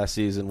NFL last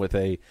season with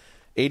a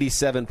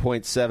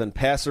 87.7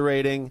 passer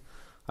rating.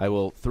 I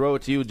will throw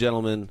it to you,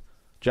 gentlemen.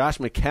 Josh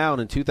McCown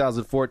in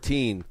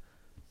 2014,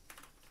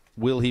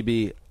 will he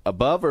be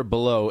above or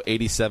below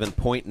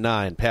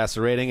 87.9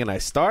 passer rating? And I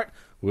start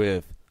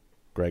with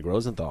Greg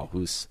Rosenthal,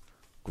 who's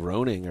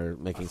groaning or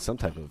making some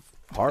type of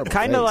horrible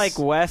kind of face.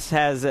 like Wes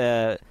has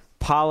a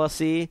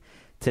policy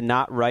to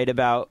not write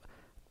about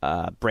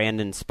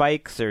Brandon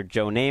Spikes or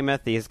Joe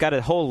Namath. He's got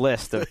a whole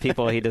list of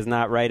people he does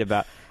not write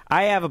about.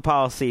 I have a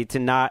policy to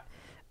not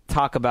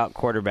talk about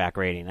quarterback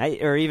rating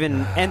or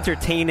even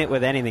entertain it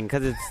with anything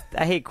because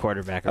I hate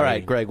quarterback rating. All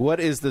right, Greg,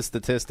 what is the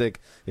statistic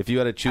if you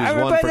had to choose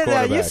one for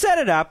quarterback? You set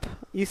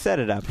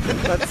it up.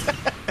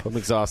 I'm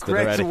exhausted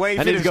Greg's already.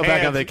 I need to go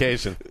back on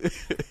vacation.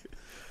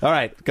 All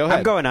right, go ahead.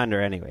 I'm going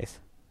under anyways.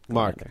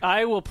 Mark.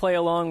 I will play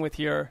along with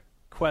your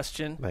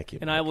question. Thank you,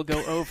 and Mark. I will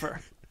go over.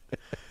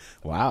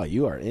 Wow,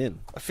 you are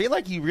in. I feel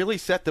like you really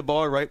set the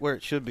bar right where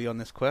it should be on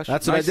this question.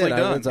 That's what Nicely I did.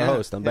 done. I was a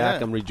host. I'm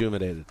back. I'm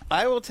rejuvenated.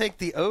 I will take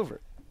the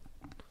over.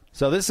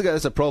 So this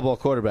is a Pro Bowl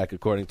quarterback,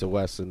 according to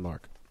Wes and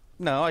Mark.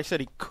 No, I said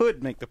he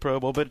could make the Pro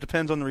Bowl, but it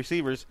depends on the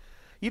receivers.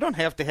 You don't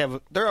have to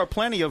have – there are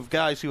plenty of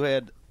guys who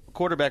had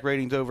quarterback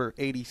ratings over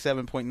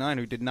 87.9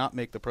 who did not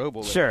make the Pro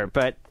Bowl. Sure,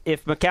 but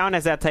if McCown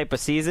has that type of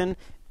season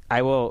 –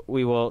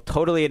 we will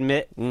totally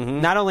admit,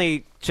 not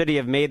only should he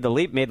have made the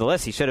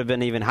list, he should have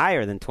been even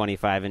higher than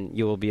 25, and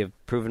you will be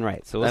proven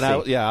right. So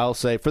we'll see. I'll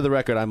say, for the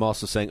record, I'm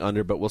also saying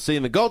under, but we'll see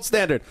in the gold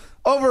standard.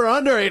 Over or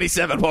under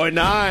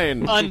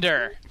 87.9?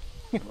 Under.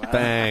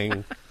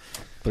 Bang.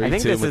 I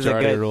think this is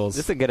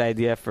a good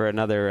idea for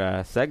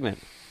another segment.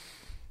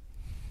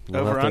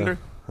 Over under?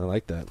 I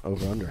like that.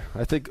 Over under.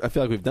 I feel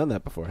like we've done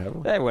that before,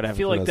 haven't we? Whatever. I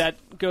feel like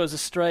that goes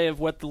astray of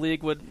what the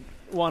league would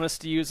want us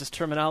to use as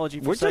terminology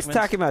for We're segments. just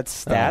talking about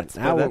stats.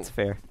 Now that's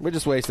fair. We're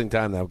just wasting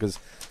time now because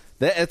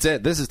that's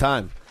it. This is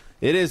time.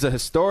 It is a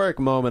historic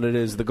moment. It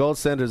is the Gold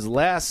Standard's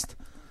last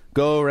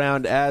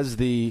go-around as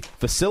the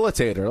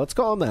facilitator. Let's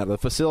call him that, the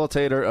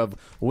facilitator of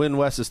Win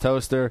Wes's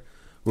Toaster.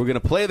 We're going to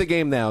play the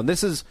game now. And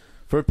this is,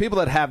 for people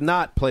that have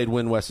not played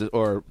Win Wes's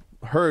or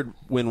heard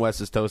Win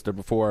Wes's Toaster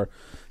before,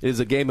 it is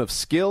a game of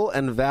skill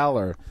and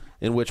valor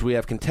in which we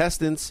have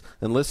contestants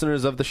and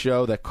listeners of the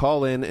show that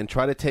call in and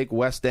try to take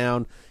Wes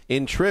down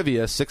in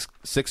trivia, six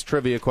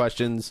trivia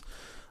questions.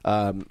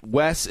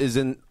 Wes is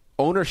in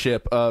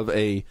ownership of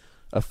a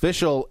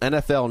official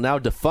NFL, now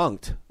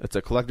defunct, it's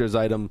a collector's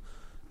item,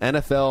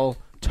 NFL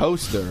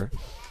toaster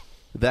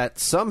that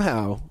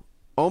somehow,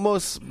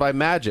 almost by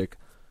magic,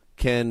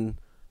 can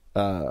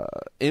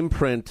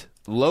imprint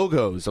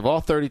logos of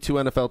all 32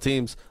 NFL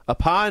teams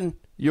upon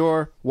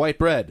your white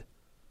bread.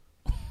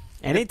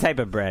 Any type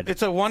of bread.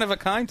 It's a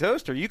one-of-a-kind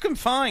toaster. You can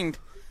find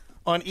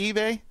on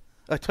eBay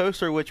a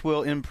toaster which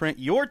will imprint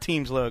your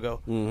team's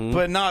logo,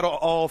 but not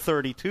all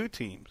 32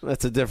 teams.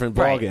 That's a different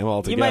ballgame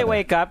altogether. You might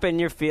wake up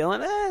and you're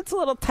feeling, it's a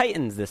little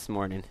Titans this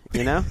morning,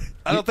 you know?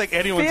 I don't think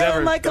anyone's feeling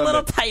ever like a done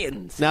little that.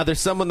 Titans. Now, there's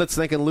someone that's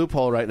thinking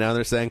loophole right now. And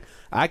they're saying,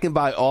 I can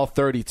buy all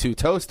 32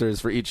 toasters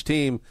for each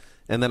team,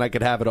 and then I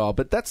could have it all.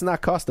 But that's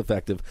not cost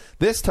effective.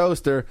 This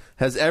toaster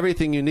has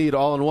everything you need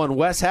all in one.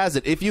 Wes has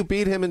it. If you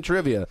beat him in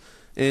trivia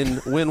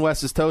in Win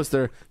Wes's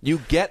Toaster, you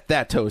get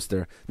that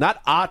toaster. Not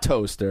a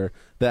toaster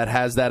that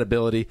has that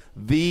ability.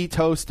 The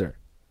toaster.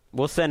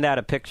 We'll send out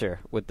a picture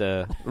with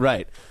the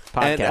right.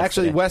 podcast. And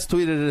actually, today. Wes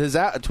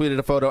tweeted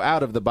a photo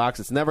out of the box.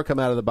 It's never come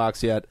out of the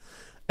box yet.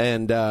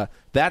 And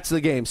that's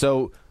the game.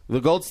 So the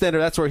Gold Standard,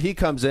 that's where he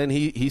comes in.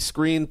 He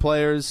screened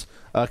players,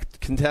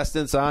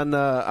 contestants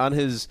on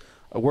his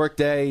work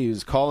day. He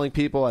was calling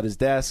people at his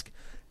desk.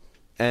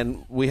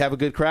 And we have a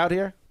good crowd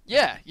here?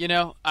 Yeah,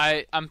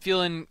 I'm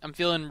feeling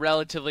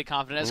relatively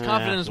confident, as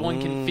confident as one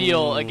can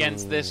feel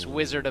against this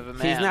wizard of a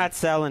man. He's not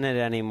selling it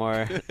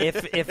anymore.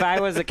 If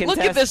I was a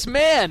contestant, look at this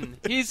man.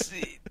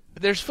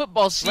 There's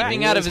football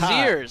seeping out of his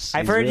ears.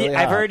 I've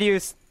heard you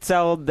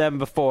sell them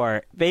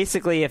before.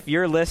 Basically, if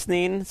you're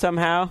listening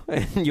somehow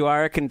and you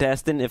are a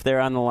contestant, if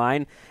they're on the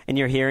line and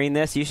you're hearing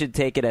this, you should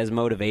take it as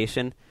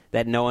motivation.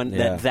 That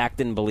that Zach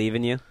didn't believe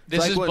in you.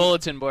 This is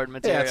bulletin board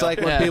material. Yeah, it's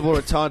like when people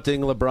were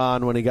taunting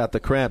LeBron when he got the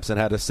cramps and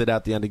had to sit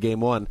out the end of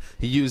game one.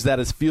 He used that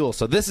as fuel.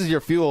 So this is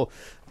your fuel.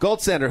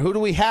 Gold Standard, who do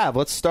we have?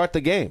 Let's start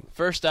the game.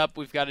 First up,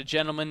 we've got a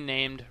gentleman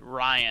named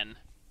Ryan.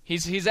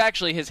 He's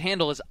actually, his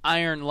handle is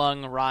Iron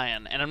Lung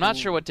Ryan, and I'm not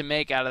sure what to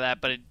make out of that,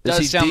 but it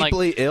does sound like... Is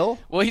he deeply ill?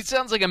 Well, he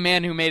sounds like a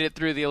man who made it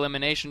through the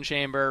elimination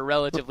chamber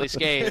relatively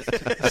scathed.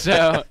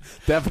 So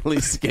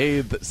definitely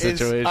scathed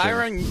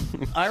situation.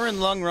 Is Iron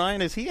Lung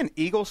Ryan, is he an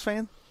Eagles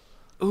fan?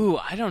 Ooh,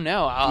 I don't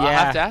know. I'll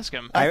have to ask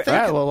him. I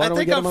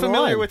think I'm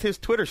familiar with his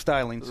Twitter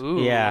stylings.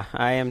 Ooh. Yeah,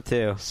 I am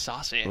too.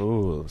 Saucy.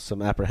 Ooh,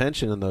 some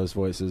apprehension in those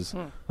voices.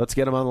 Let's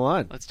get him on the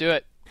line. Let's do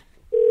it.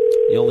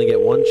 You only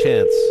get one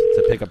chance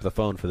to pick up the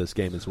phone for this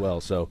game as well.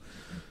 So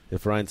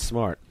if Ryan's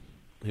smart,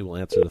 He will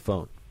answer the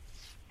phone.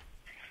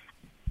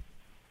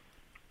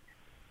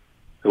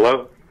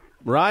 Hello?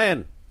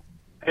 Ryan.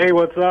 Hey,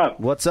 what's up?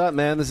 What's up,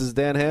 man? This is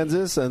Dan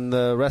Hansis and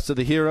the rest of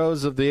the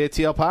heroes of the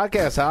ATL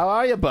podcast. How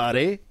are you,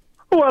 buddy?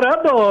 What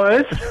up,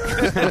 boys?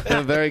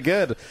 Very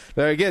good.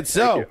 Very good.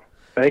 So,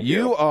 Thank you.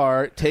 You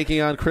are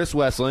taking on Chris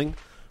Wessling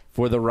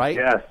for the right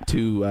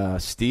to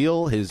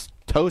steal his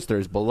toaster,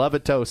 his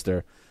beloved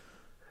toaster.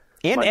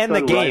 And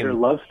the game. Ryder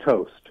loves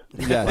toast.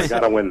 Yes. I got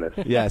to win this.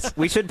 Yes.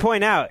 We should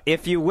point out,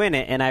 if you win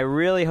it, and I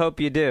really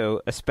hope you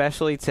do,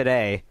 especially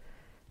today,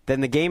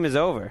 then the game is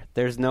over.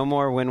 There's no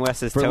more Win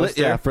West's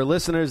toaster. For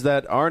listeners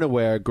that aren't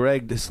aware,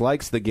 Greg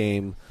dislikes the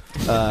game.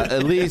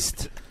 At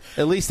least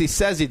he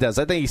says he does.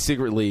 I think he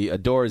secretly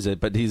adores it,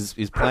 but he's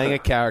playing a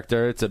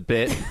character. It's a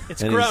bit.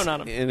 It's grown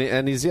on him.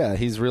 And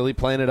he's really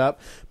playing it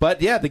up.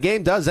 But, yeah, the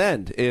game does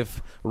end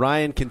if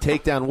Ryan can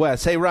take down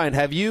Wes. Hey, Ryan,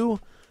 have you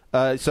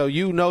so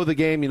you know the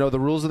game, you know the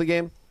rules of the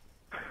game?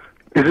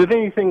 Is it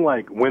anything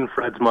like win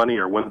Fred's money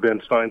or win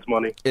Ben Stein's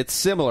money? It's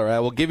similar. I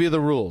will give you the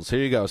rules. Here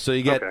you go. So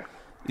you get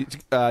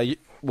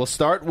we'll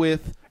start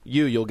with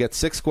you. You'll get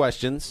 6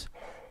 questions,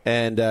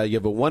 and you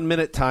have a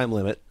 1-minute time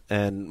limit,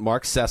 and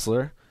Mark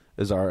Sessler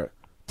is our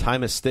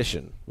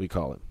timeistician, we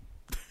call him.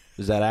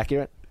 Is that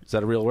accurate? Is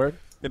that a real word?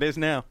 It is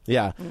now.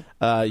 Yeah.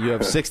 You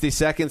have 60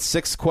 seconds,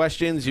 6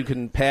 questions. You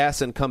can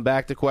pass and come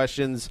back to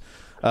questions.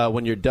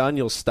 When you're done,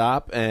 you'll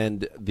stop,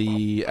 and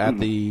the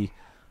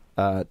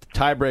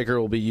tiebreaker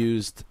will be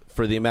used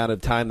for the amount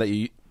of time that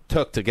you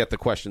took to get the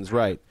questions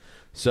right.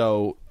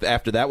 So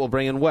after that, we'll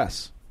bring in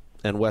Wes,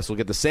 and Wes will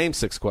get the same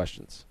 6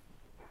 questions.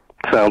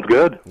 Sounds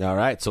good. All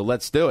right, so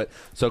let's do it.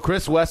 So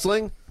Chris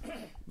Wessling,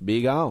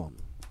 be gone.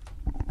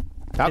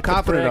 How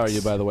confident are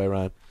you, by the way,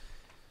 Ryan?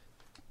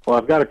 Well,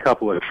 I've got a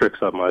couple of tricks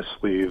up my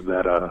sleeve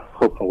that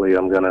hopefully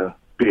I'm going to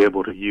be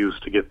able to use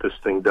to get this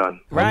thing done.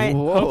 Ryan,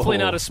 hopefully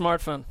not a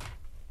smartphone.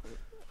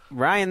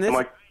 Ryan, this.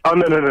 No,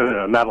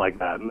 not like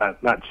that.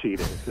 Not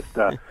cheating. It's just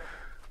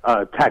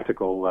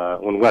tactical.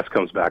 When Wes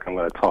comes back, I'm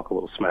going to talk a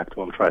little smack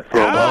to him, try to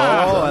throw him.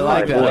 I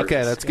like that.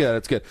 Okay, that's good.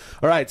 That's good.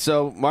 All right,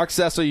 so Mark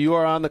Sessler, you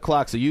are on the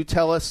clock. So you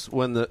tell us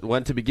when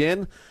to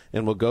begin,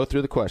 and we'll go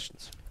through the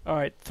questions. All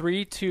right,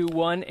 3, 2,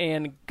 1,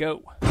 and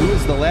go. Who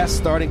is the last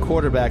starting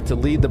quarterback to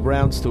lead the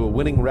Browns to a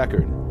winning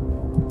record?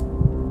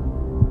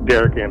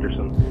 Derek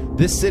Anderson.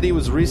 This city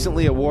was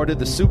recently awarded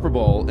the Super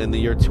Bowl in the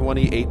year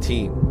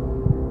 2018.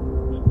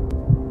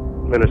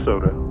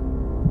 Minnesota.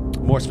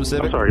 More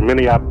specific? I'm sorry,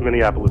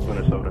 Minneapolis,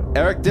 Minnesota.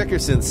 Eric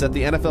Dickerson set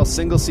the NFL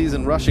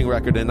single-season rushing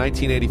record in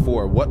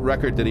 1984. What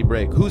record did he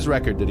break? Whose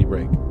record did he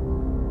break?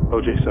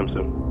 O.J.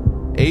 Simpson.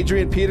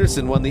 Adrian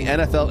Peterson won the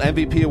NFL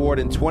MVP award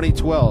in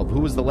 2012. Who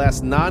was the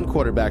last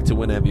non-quarterback to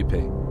win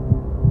MVP?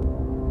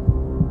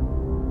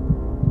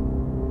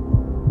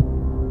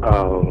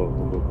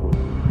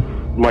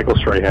 Michael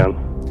Strahan.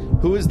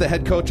 Who is the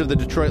head coach of the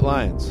Detroit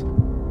Lions?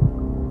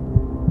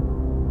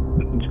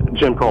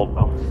 Jim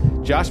Caldwell.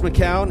 Josh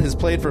McCown has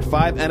played for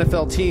 5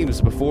 NFL teams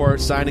before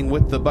signing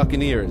with the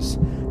Buccaneers.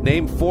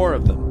 Name 4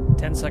 of them.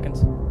 10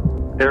 seconds.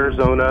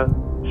 Arizona,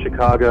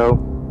 Chicago,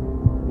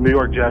 New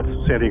York Jets,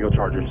 San Diego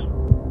Chargers.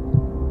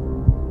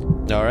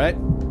 All right.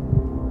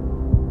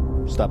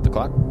 Stop the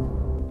clock.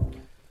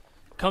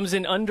 Comes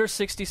in under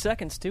 60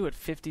 seconds, too, at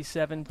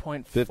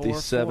 57.44.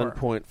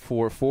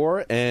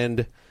 57.44.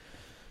 And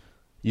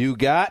you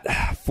got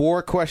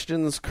 4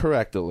 questions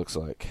correct, it looks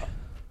like.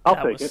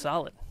 That was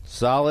solid.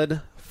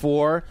 Solid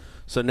 4.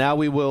 So now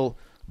we will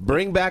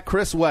bring back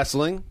Chris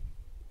Wessling,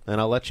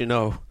 and I'll let you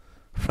know,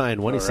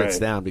 Ryan, when he sits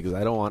down, because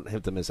I don't want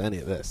him to miss any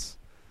of this.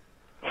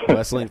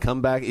 Wessling,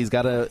 come back. He's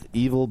got an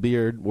evil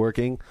beard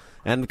working.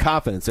 And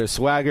confidence. There's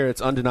swagger.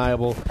 It's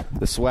undeniable.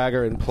 The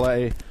swagger in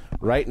play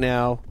right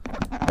now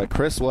by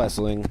Chris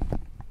Wessling.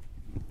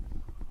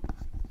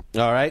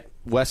 All right.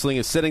 Wessling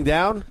is sitting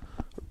down.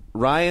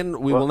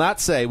 Ryan, we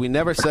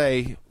never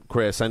say,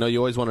 Chris, I know you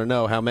always want to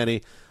know how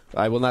many.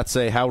 I will not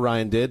say how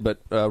Ryan did, but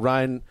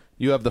Ryan,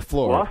 you have the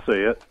floor. Well, I'll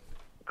say it.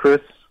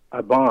 Chris, I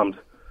bombed.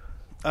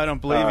 I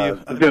don't believe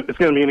you. It's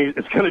going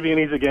to be an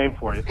easy game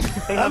for you.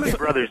 Hey, how many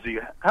brothers do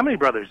you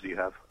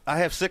have? I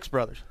have 6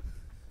 brothers.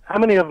 How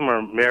many of them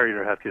are married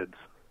or have kids?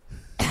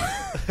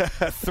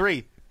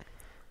 3.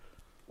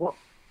 Well,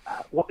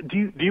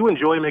 do you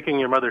enjoy making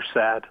your mother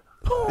sad?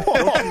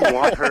 Don't you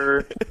want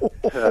her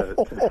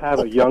to have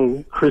a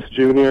young Chris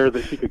Jr.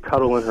 that she could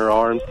cuddle in her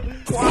arms?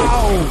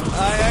 Wow!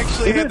 I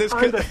actually had this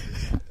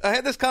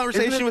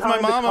conversation with my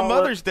mom on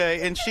Mother's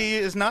Day, and she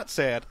is not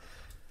sad.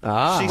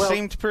 She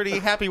seemed pretty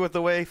happy with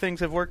the way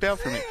things have worked out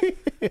for me.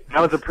 That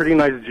was a pretty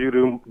nice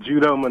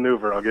judo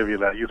maneuver, I'll give you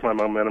that. Use my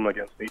momentum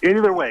against me.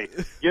 Either way,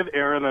 give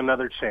Erin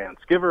another chance.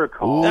 Give her a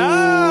call.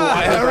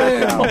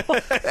 Erin!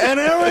 And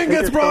Erin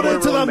gets brought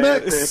into the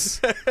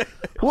mix.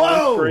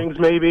 Whoa! Springs,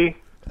 maybe.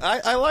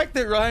 I like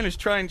that Ryan is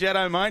trying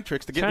Jedi mind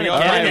tricks to get me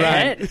off.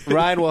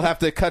 Ryan will have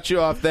to cut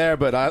you off there,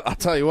 but I'll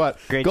tell you what.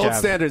 Great Gold job.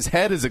 Standard's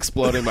head is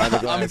exploding by the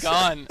glass. I'm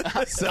gone.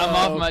 I'm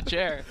off my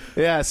chair.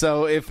 Yeah,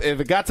 so if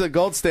it got to the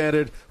Gold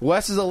Standard,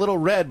 Wes is a little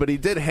red, but he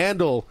did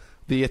handle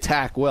the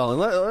attack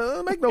well.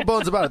 And make no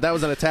bones about it. That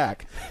was an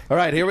attack. All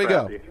right, here we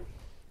go.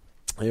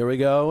 Here we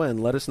go,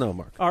 and let us know,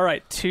 Mark. All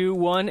right,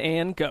 2-1,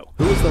 and go.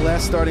 Who was the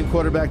last starting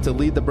quarterback to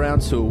lead the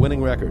Browns to a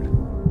winning record?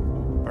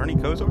 Bernie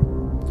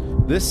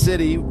Kosar. This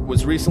city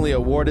was recently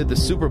awarded the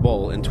Super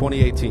Bowl in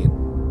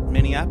 2018.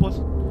 Minneapolis.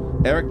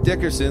 Eric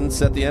Dickerson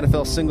set the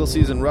NFL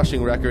single-season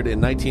rushing record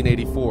in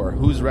 1984.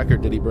 Whose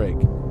record did he break?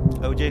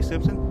 O.J.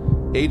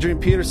 Simpson. Adrian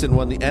Peterson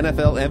won the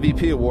NFL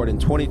MVP award in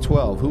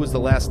 2012. Who was the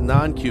last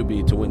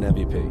non-QB to win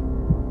MVP?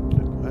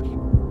 Good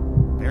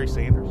question. Barry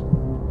Sanders.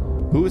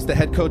 Who is the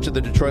head coach of the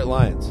Detroit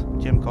Lions?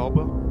 Jim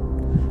Caldwell.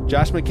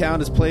 Josh McCown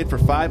has played for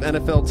 5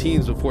 NFL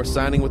teams before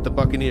signing with the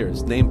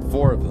Buccaneers. Name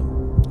 4 of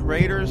them.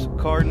 Raiders,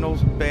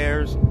 Cardinals,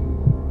 Bears,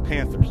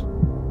 Panthers.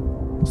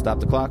 Stop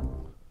the clock.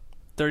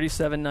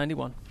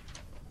 37-91.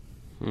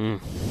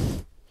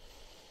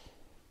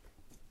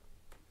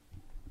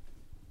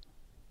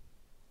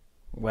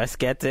 Wes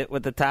gets it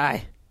with the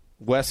tie.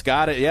 Wes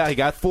got it. Yeah, he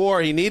got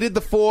 4. He needed the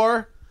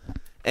 4.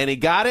 And he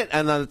got it,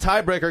 and on the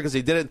tiebreaker, because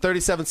he did it in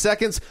 37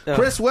 seconds,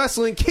 Chris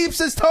Wesseling keeps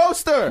his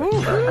toaster.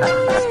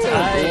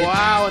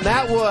 Wow, and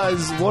that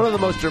was one of the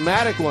most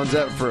dramatic ones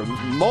for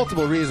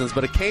multiple reasons,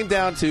 but it came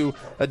down to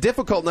a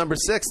difficult number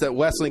 6 that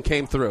Wesseling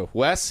came through.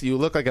 Wes, you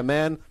look like a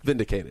man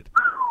vindicated.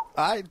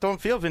 I don't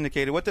feel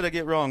vindicated. What did I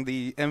get wrong?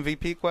 The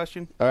MVP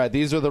question? All right,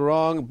 these are the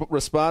wrong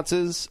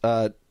responses.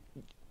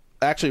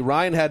 Actually,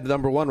 Ryan had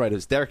number 1 right. It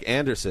was Derek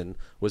Anderson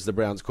was the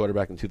Browns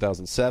quarterback in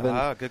 2007.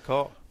 Ah, good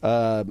call.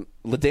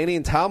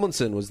 LaDainian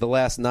Tomlinson was the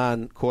last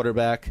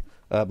non-quarterback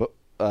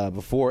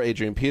before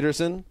Adrian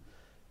Peterson.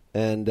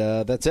 And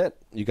that's it.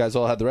 You guys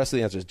all had the rest of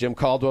the answers. Jim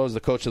Caldwell was the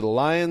coach of the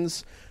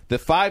Lions. The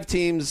 5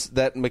 teams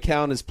that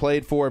McCown has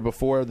played for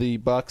before the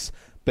Bucs: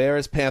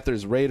 Bears,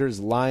 Panthers,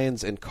 Raiders,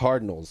 Lions, and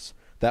Cardinals.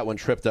 That one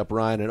tripped up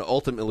Ryan and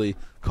ultimately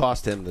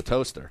cost him the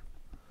toaster.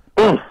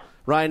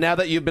 Ryan, now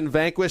that you've been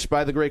vanquished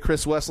by the great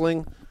Chris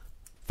Wesseling,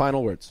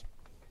 final words.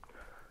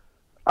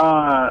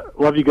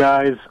 Love you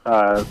guys,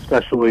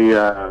 especially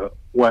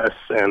Wes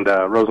and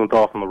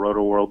Rosenthal from the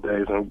Roto World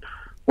days. And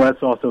Wes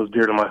also is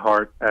dear to my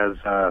heart as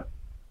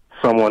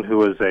someone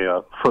who is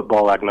a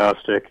football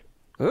agnostic.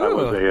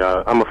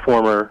 I'm a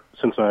former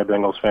Cincinnati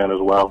Bengals fan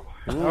as well.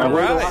 I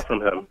learned a lot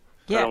from him,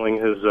 telling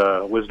his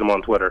wisdom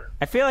on Twitter.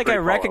 I feel like I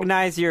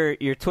recognize your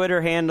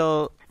Twitter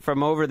handle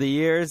from over the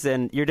years,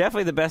 and you're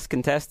definitely the best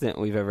contestant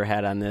we've ever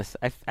had on this.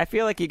 I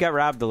feel like you got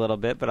robbed a little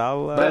bit, but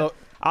I'll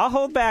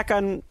hold back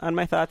on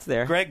my thoughts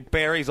there. Greg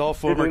Barry's all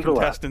former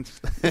contestants.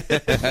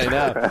 I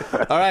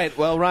know. All right.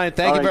 Well, Ryan,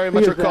 thank you very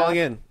much for calling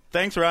in.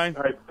 Thanks, Ryan.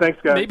 All right. Thanks,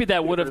 guys. Maybe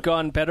that would have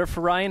gone better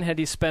for Ryan had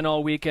he spent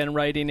all weekend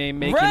writing a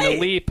Making the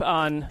Leap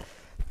on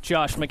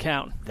Josh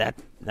McCown.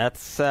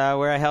 That's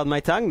where I held my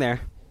tongue there.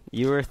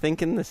 You were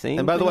thinking the same.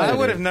 And by the way, I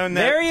would have known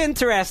that. Very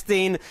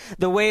interesting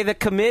the way the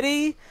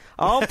committee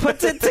all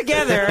puts it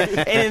together in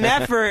an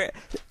effort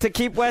to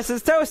keep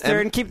Wes's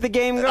toaster and keep the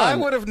game going. I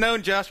would have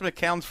known Josh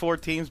McCown's 4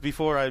 teams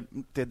before I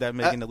did that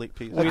Making the Leap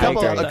piece.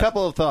 A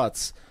couple of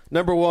thoughts.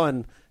 Number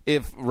 1,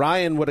 if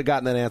Ryan would have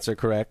gotten that answer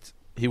correct,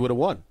 he would have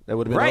won. That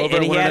would have been over.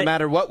 It wouldn't have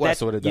mattered what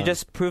Wes would have done. You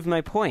just proved my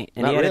point.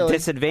 And he had a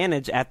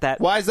disadvantage at that.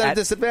 Why is that a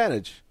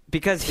disadvantage?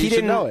 Because he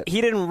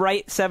didn't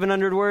write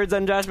 700 words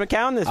on Josh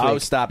McCown this week. Oh,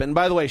 stop it. And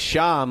by the way,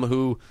 Sham,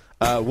 who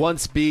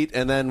once beat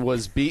and then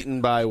was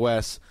beaten by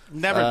Wes.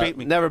 Never beat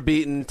me. Never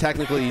beaten.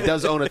 Technically, he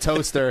does own a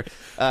toaster.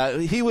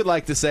 He would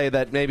like to say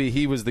that maybe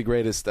he was the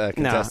greatest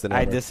contestant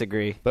ever. I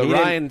disagree. But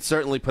Ryan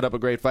certainly put up a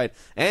great fight,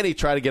 and he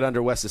tried to get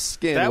under Wes's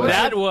skin.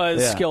 That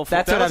was skillful.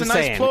 That's what I'm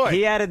saying. Nice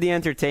he added the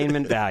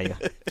entertainment value.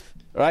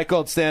 All right,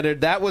 Gold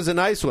Standard. That was a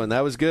nice one.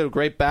 That was good. A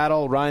great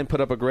battle. Ryan put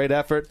up a great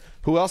effort.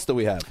 Who else do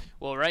we have?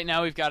 Well, right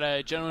now we've got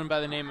a gentleman by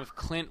the name of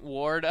Clint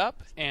Ward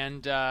up,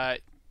 and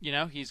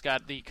he's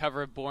got the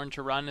cover of Born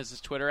to Run as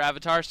his Twitter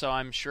avatar, so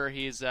I'm sure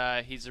he's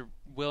a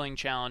willing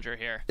challenger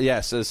here.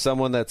 Yes, as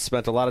someone that's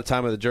spent a lot of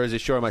time at the Jersey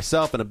Shore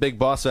myself and a big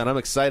Boss fan, I'm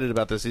excited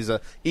about this. He's an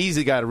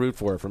easy guy to root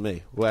for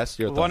me. Wes,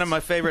 your thoughts? One of my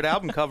favorite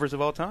album covers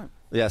of all time.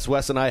 Yes,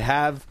 Wes and I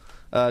have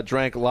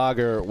drank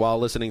lager while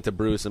listening to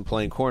Bruce and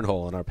playing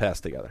cornhole in our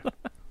past together.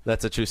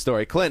 That's a true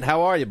story. Clint,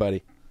 how are you,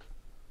 buddy?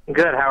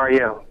 Good. How are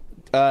you?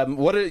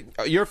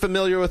 You're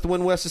familiar with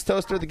Win Wes's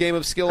Toaster, the game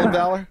of skill and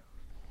valor?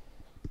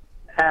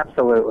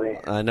 Absolutely.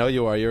 I know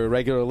you are. You're a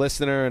regular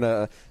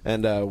listener,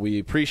 and we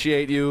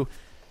appreciate you.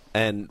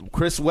 And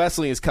Chris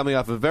Wesseling is coming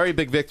off a very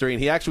big victory,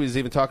 and he actually was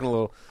even talking a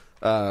little.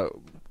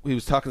 He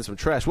was talking some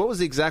trash. What was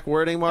the exact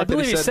wording, Mark? I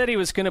believe he said he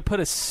was going to put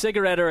a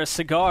cigarette or a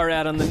cigar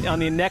out on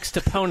the next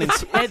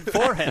opponent's head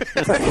for him.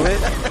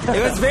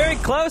 It was very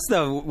close,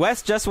 though.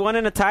 Wes just won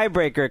in a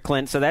tiebreaker,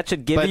 Clint, so that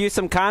should give you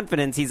some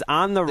confidence. He's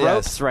on the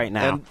ropes right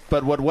now.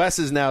 But what Wes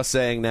is now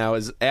saying now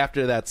is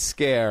after that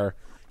scare,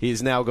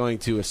 he's now going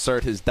to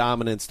assert his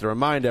dominance to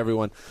remind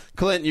everyone.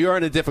 Clint, you're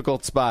in a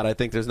difficult spot. I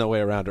think there's no way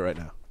around it right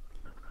now.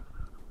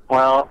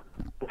 Well,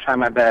 I'll try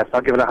my best.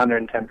 I'll give it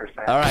 110%.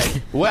 All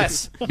right.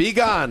 Wes, be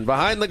gone.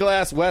 Behind the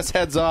glass, Wes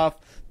heads off.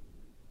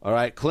 All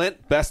right,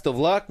 Clint, best of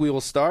luck. We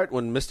will start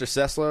when Mr.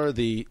 Sessler,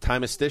 the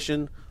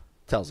timeistician,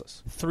 tells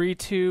us. 3,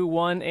 2,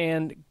 1,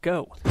 and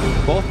go.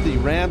 Both the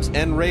Rams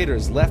and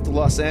Raiders left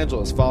Los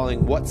Angeles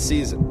following what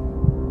season?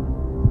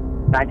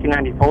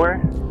 1994.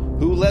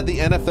 Who led the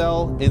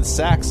NFL in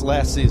sacks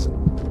last season?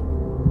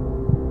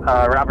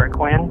 Robert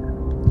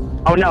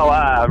Quinn. Oh, no,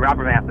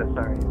 Robert Mathis,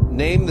 sorry.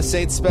 Name the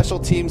Saints special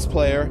teams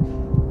player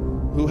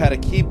who had a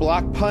key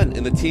block punt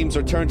in the team's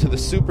return to the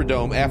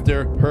Superdome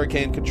after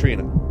Hurricane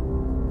Katrina.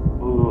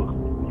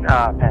 Ooh,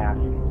 pass.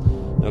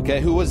 Okay,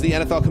 who was the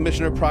NFL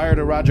commissioner prior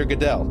to Roger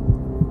Goodell?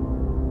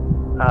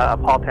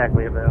 Paul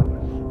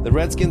Tagliabue. The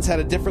Redskins had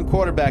a different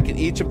quarterback in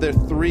each of their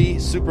 3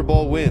 Super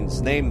Bowl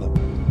wins. Name them.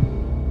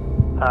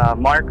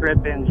 Mark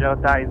Rypien, Joe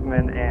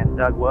Theismann, and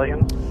Doug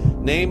Williams.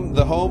 Name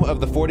the home of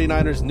the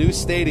 49ers' new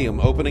stadium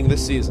opening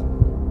this season.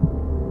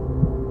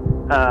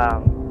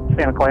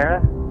 Santa Clara.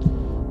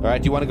 All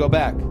right, do you want to go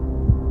back?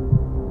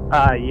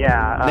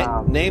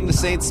 Yeah. Name the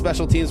Saints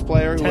special teams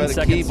player who had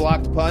a key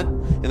blocked punt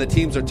in the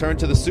team's return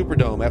to the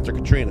Superdome after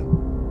Katrina.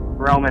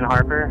 Roman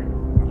Harper.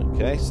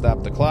 Okay,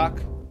 stop the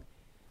clock.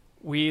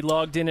 We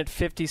logged in at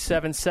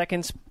 57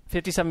 seconds,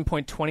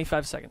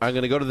 57.25 seconds. I'm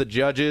going to go to the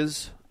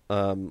judges.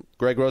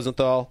 Greg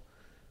Rosenthal,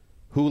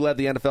 who led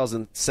the NFL's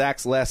in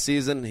sacks last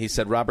season? He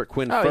said Robert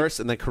Quinn first,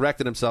 and then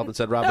corrected himself and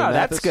said Robert Mathis.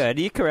 That's good.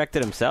 He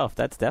corrected himself.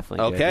 That's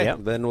definitely good. Okay, Yep.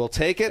 Then we'll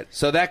take it.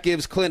 So that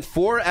gives Clint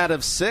 4 out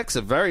of 6.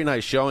 A very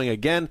nice showing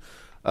again.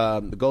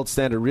 The gold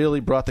standard really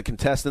brought the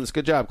contestants.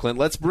 Good job, Clint.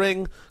 Let's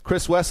bring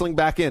Chris Wessling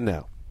back in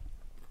now.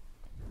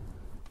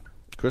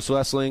 Chris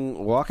Wessling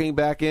walking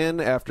back in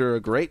after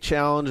a great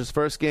challenge, his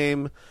first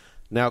game.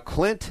 Now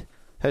Clint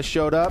has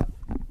showed up.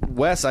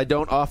 Wes, I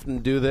don't often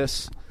do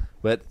this,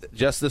 but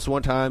just this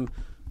one time,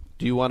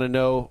 do you want to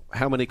know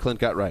how many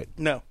Clint got right?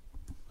 No.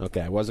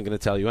 Okay, I wasn't going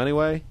to tell you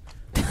anyway.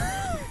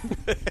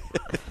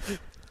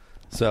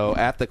 So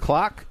at the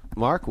clock,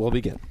 Mark, we'll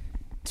begin.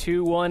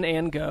 2, 1,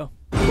 and go.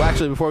 Well,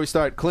 actually, before we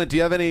start, Clint, do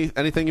you have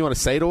anything you want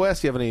to say to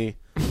us? Do you have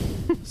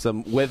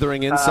some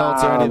withering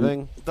insults or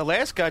anything? The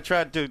last guy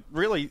tried to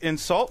really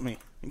insult me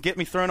and get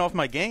me thrown off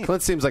my game.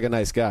 Clint seems like a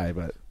nice guy,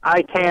 but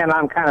I'm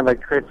kind of a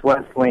Chris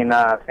Wessling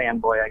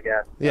fanboy, I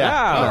guess.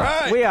 yeah, all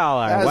right. We all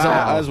are.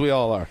 As we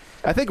all are.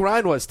 I think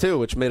Ryan was too,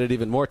 which made it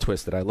even more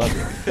twisted. I love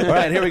it. All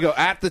right, here we go.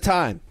 At the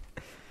time,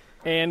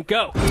 and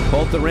go.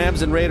 Both the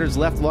Rams and Raiders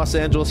left Los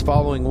Angeles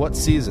following what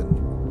season?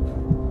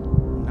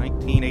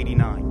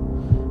 1989.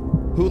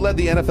 Who led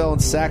the NFL in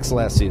sacks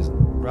last season?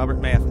 Robert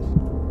Mathis.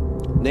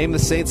 Name the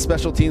Saints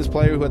special teams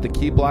player who had the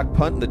key block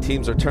punt in the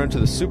team's return to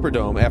the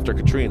Superdome after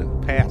Katrina.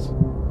 Pass.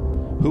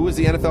 Who was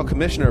the NFL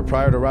commissioner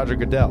prior to Roger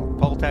Goodell?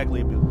 Paul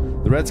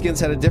Tagliabue. The Redskins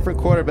had a different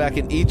quarterback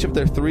in each of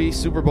their 3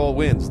 Super Bowl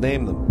wins.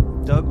 Name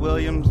them. Doug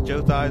Williams,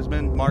 Joe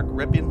Theismann, Mark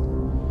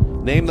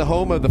Rypien. Name the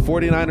home of the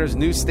 49ers'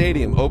 new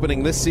stadium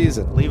opening this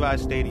season. Levi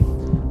Stadium.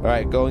 All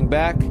right, going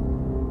back.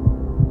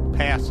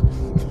 Pass.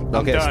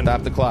 Okay, done.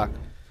 Stop the clock.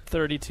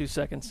 32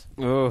 seconds.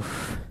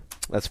 Oof.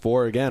 That's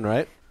 4 again,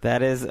 right?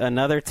 That is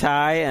another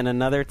tie and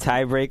another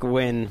tiebreak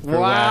win for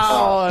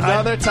Wow,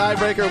 another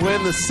tiebreaker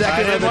win, the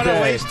second I of the didn't want to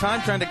day. waste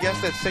time trying to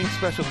guess that same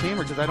special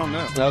teamer because I don't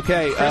know.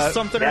 Okay. Chris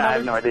something or Yeah, I another?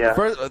 have no idea.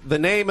 First, the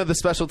name of the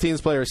special teams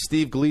player is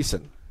Steve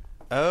Gleason.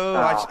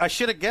 Oh, I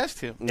should have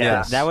guessed him.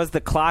 Yes. That was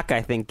the clock,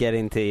 I think,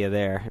 getting to you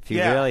there. If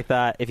you really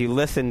thought, if you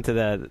listened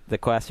to the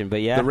question,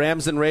 but yeah. The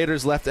Rams and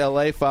Raiders left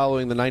L.A.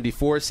 following the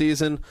 94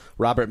 season.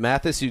 Robert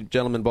Mathis, you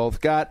gentlemen both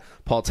got.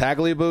 Paul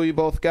Tagliabue, you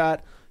both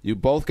got. You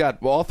both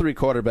got all 3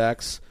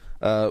 quarterbacks.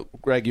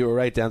 Greg, you were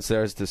right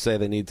downstairs to say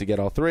they need to get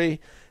all 3.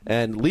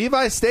 And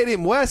Levi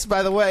Stadium West,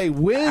 by the way,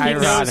 wins. He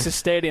knows the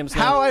stadiums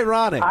now. How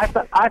ironic.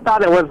 I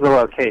thought it was the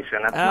location.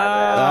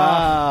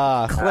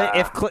 That's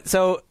my bad.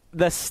 So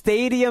the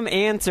stadium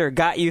answer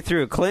got you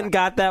through. Clint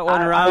got that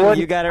one wrong.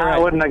 You got it right. I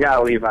wouldn't have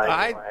got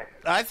Levi anyway.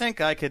 I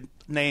think I could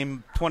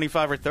name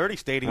 25 or 30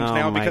 stadiums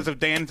now because of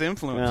Dan's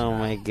influence. Oh,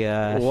 my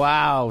gosh.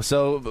 Wow.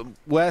 So,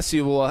 Wes,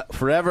 you will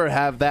forever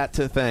have that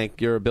to thank,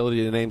 your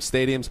ability to name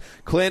stadiums.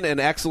 Clint, an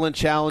excellent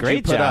challenge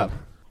you put up.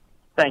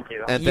 Thank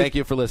you. And thank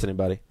you for listening,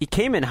 buddy. He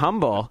came in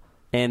humble,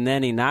 and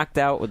then he knocked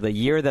out with the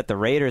year that the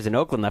Raiders in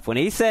Oakland left. When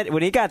he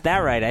got that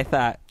right, I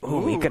thought,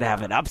 we could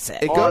have an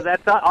upset.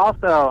 That's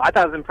also, I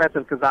thought it was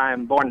impressive because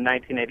I'm born in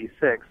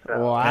 1986. So.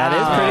 Wow. That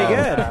is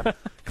pretty good.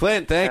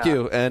 Clint, thank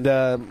you.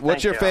 And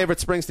what's your favorite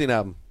Springsteen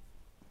album?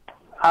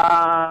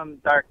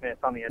 Darkness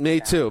on the Edge. Me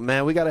too.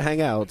 Man, we got to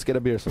hang out. Let's get a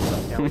beer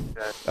sometime. Yeah, we should.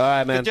 All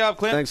right, man. Good job,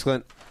 Clint. Thanks,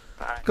 Clint.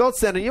 Right. Gold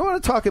Standard, you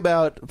want to talk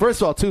about,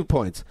 first of all, 2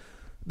 points.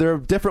 There are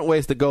different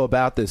ways to go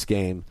about this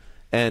game,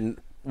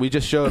 and we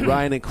just showed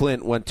Ryan and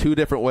Clint went 2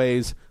 different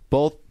ways.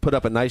 Both put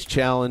up a nice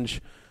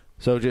challenge,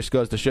 so it just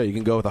goes to show you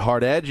can go with a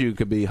hard edge, you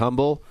could be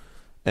humble,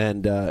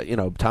 and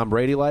Tom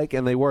Brady-like,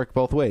 and they work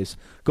both ways.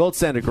 Gold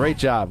Standard, great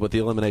job with the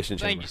Elimination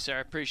Chamber. Thank you, sir.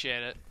 I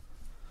appreciate it.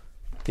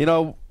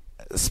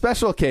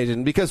 Special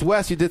occasion, because,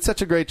 Wes, you did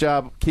such a great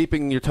job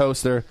keeping your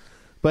toaster,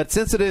 but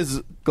since it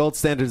is Gold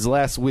Standard's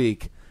last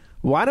week,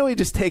 why don't we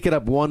just take it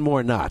up one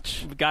more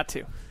notch? We've got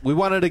to. We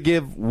wanted to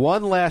give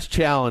one last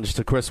challenge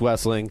to Chris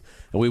Wessling,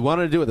 and we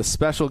wanted to do it with a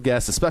special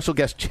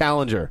guest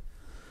challenger.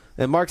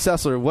 And Mark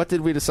Sessler, what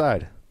did we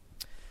decide?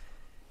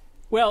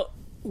 Well,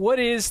 what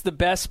is the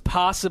best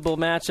possible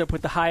matchup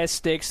with the highest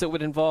stakes that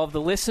would involve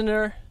the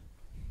listener?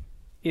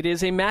 It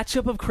is a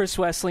matchup of Chris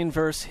Wesseling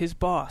versus his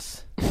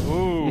boss.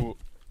 Ooh.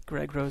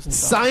 Greg Rosenthal.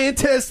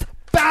 Scientist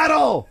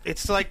battle!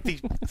 It's like the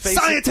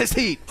Scientist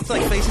heat! It's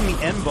like facing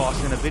the end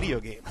boss in a video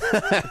game.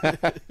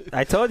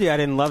 I told you I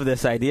didn't love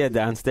this idea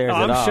downstairs at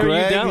all. I'm sure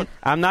you don't.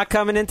 I'm not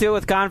coming into it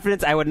with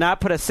confidence. I would not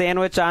put a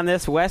sandwich on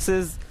this. Wes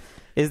is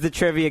the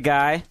trivia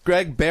guy.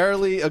 Greg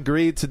barely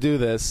agreed to do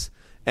this,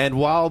 and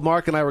while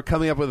Mark and I were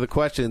coming up with the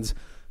questions,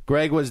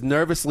 Greg was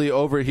nervously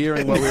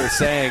overhearing what we were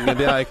saying,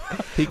 and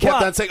he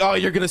kept on saying, "Oh,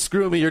 you're going to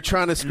screw me. You're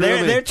trying to screw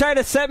me." They're trying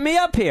to set me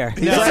up here.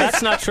 No,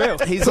 that's not true.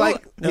 He's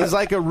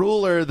like a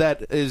ruler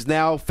that is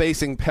now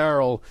facing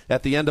peril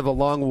at the end of a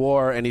long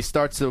war, and he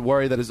starts to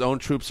worry that his own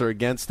troops are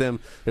against him.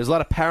 There's a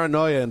lot of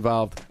paranoia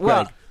involved.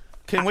 Well, Greg.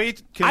 Can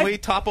we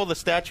topple the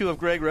statue of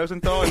Greg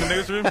Rosenthal in the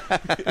newsroom?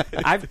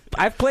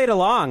 I've played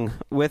along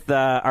with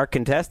our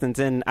contestants,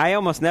 and I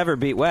almost never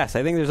beat Wes.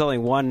 I think there's only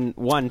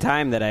one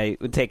time that I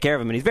would take care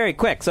of him, and he's very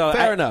quick. So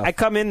Fair enough. I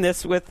come in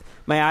this with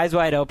my eyes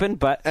wide open,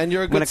 but and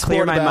you're a I'm going good to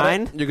clear my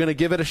mind. You're going to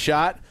give it a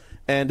shot.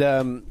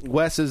 And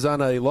Wes is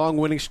on a long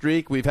winning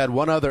streak. We've had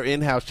one other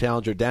in-house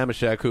challenger,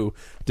 Damashek, who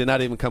did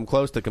not even come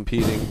close to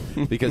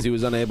competing because he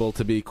was unable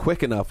to be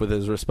quick enough with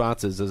his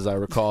responses, as I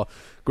recall.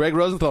 Greg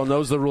Rosenthal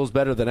knows the rules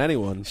better than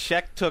anyone.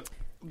 Sheck took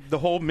the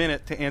whole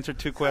minute to answer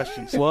 2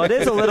 questions. Well, it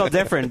is a little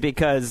different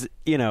because,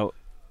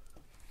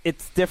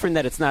 it's different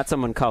that it's not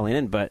someone calling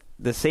in, but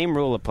the same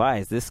rule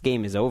applies. This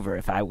game is over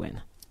if I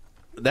win.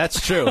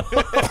 That's true.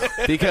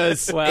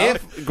 Because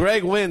if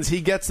Greg wins, he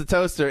gets the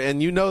toaster,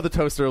 and the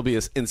toaster will be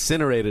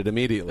incinerated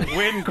immediately.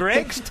 Win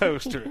Greg's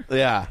toaster.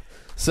 Yeah.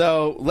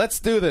 So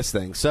let's do this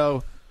thing.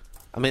 So,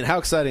 how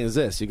exciting is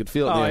this? You could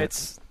feel it.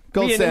 It's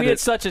gold standard. We had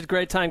such a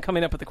great time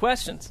coming up with the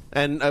questions.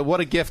 And what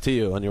a gift to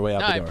you on your way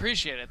out the door. I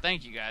appreciate it.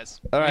 Thank you, guys.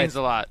 All right. It means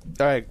a lot.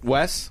 All right,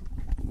 Wes,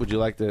 would you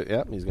like to?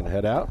 Yep, he's going to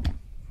head out.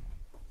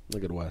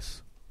 Look at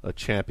Wes, a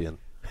champion.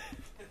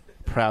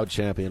 Proud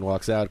champion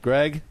walks out.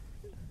 Greg?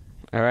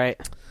 All right.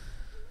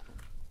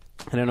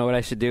 I don't know what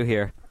I should do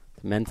here.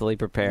 Mentally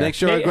prepare. Make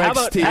sure Greg's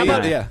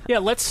TV. Yeah,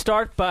 let's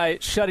start by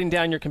shutting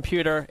down your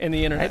computer and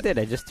the internet. I did.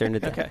 I just turned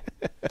it down. Okay.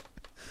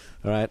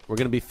 All right. We're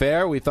going to be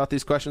fair. We thought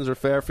these questions were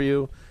fair for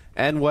you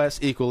and Wes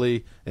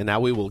equally. And now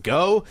we will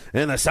go,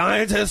 and the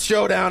Scientist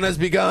Showdown has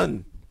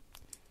begun.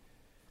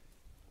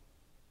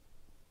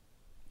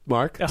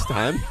 Mark, it's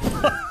time.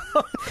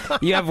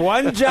 You have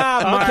one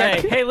job, Mark.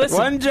 Okay. Hey, listen.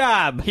 One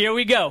job. Here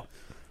we go.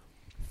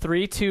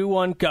 3, 2,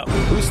 1, go.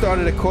 Who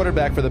started at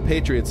quarterback for the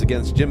Patriots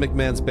against Jim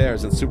McMahon's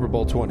Bears in Super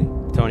Bowl 20?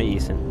 Tony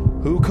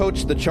Eason. Who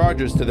coached the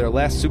Chargers to their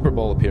last Super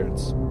Bowl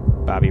appearance?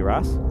 Bobby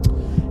Ross.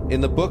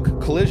 In the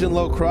book Collision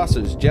Low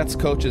Crossers, Jets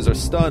coaches are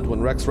stunned when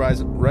Rex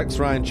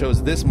Ryan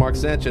chose this Mark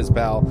Sanchez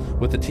pal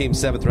with the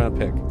team's 7th-round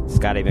pick.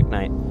 Scotty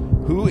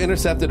McKnight. Who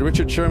intercepted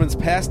Richard Sherman's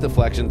pass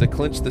deflection to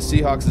clinch the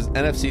Seahawks'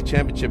 NFC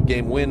Championship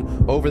game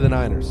win over the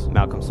Niners?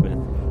 Malcolm Smith.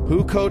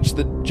 Who coached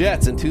the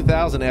Jets in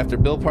 2000 after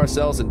Bill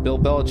Parcells and Bill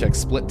Belichick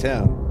split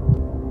town?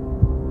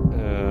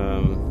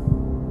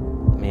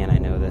 Man, I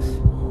know this.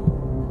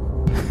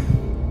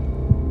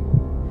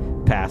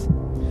 Pass.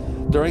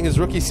 During his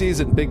rookie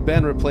season, Big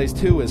Ben replaced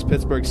who as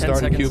Pittsburgh's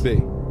starting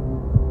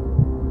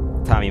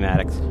QB? Tommy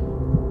Maddox.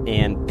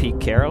 And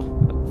Pete Carroll.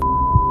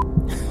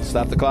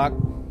 Stop the clock.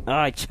 Oh,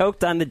 I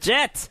choked on the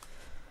Jets.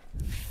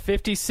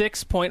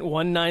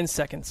 56.19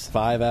 seconds.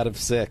 5 out of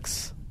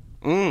 6.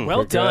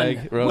 Well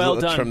done. Well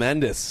done.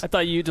 Tremendous. I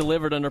thought you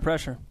delivered under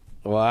pressure.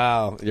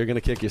 Wow. You're going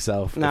to kick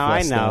yourself. No,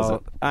 I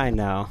know. I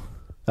know.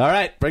 All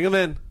right. Bring him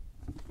in.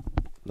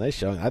 Nice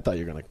showing. I thought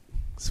you were going to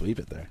sweep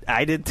it there.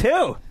 I did too.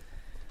 All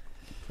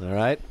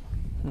right.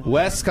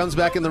 Wes comes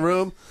back in the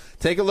room.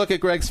 Take a look at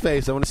Greg's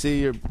face. I want to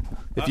see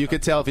if you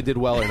could tell if he did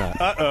well or not.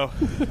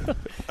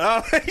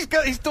 Oh,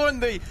 he's doing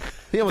the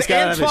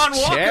Antoine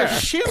Walker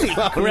shimmy.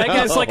 Greg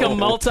has like a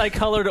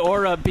multicolored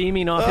aura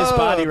beaming off his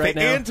body right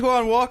now.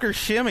 Antoine Walker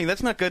shimmy.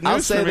 That's not good news.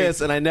 I'll say this,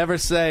 and I never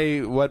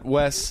say what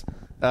Wes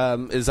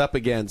is up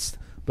against,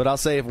 but I'll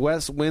say if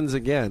Wes wins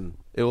again,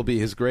 it will be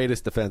his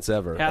greatest defense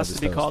ever. Has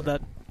to be called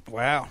that.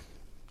 Wow.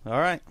 All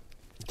right.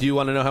 Do you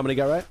want to know how many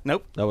got right?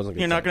 Nope. That wasn't.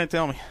 You're not going to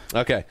tell me.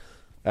 Okay.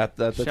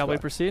 Shall we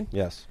proceed?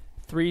 Yes.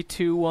 3,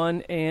 2,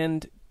 1,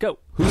 and go.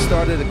 Who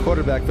started at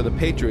quarterback for the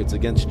Patriots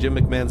against Jim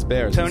McMahon's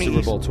Bears in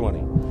Super Bowl 20?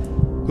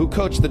 Who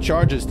coached the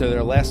Chargers to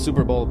their last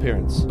Super Bowl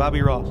appearance?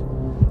 Bobby Ross.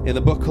 In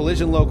the book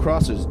Collision Low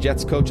Crossers,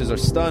 Jets coaches are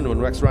stunned when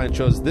Rex Ryan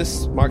chose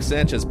this Mark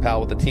Sanchez pal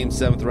with the team's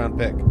 7th-round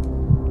pick.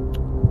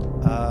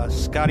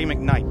 Scotty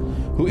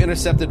McKnight. Who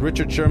intercepted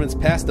Richard Sherman's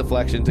pass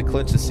deflection to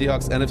clinch the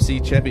Seahawks'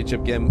 NFC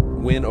Championship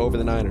game win over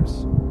the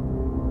Niners?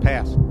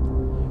 Pass.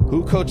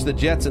 Who coached the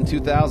Jets in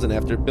 2000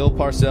 after Bill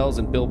Parcells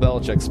and Bill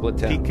Belichick split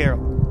town? Pete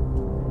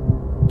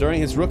Carroll.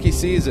 During his rookie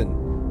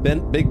season,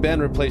 Big Ben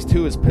replaced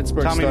who as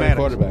Pittsburgh's Tommy starting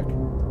Maddox. quarterback?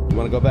 You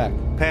want to go back?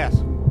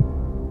 Pass.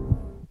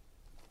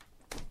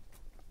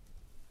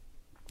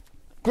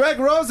 Greg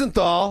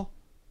Rosenthal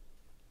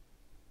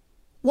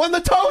won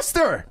the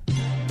toaster.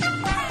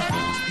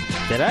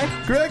 Did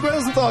I? Greg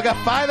Rosenthal got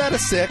 5 out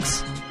of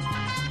 6.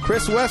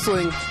 Chris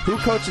Wessling, who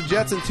coached the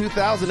Jets in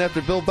 2000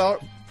 after Bill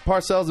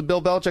Parcells and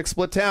Bill Belichick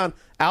split town.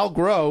 Al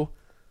Groh.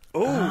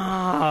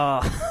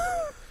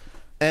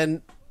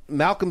 And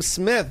Malcolm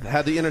Smith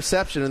had the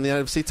interception in the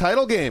NFC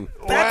title game.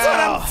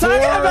 That's what I'm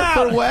talking about.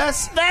 4 for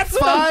Wes.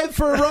 5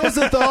 for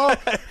Rosenthal.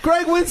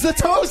 Greg wins the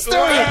toaster.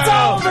 It's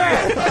over.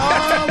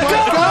 Oh,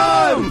 my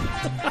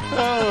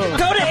God.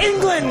 Go to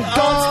England,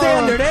 Gold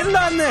Standard. End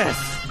on this.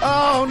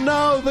 Oh,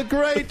 no. The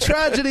great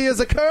tragedy has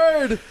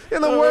occurred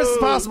in the worst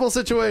possible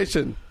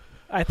situation.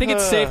 I think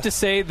it's safe to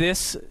say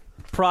this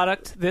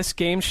product, this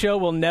game show,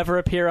 will never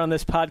appear on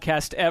this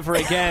podcast ever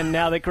again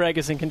now that Greg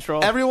is in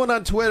control. Everyone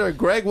on Twitter,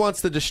 Greg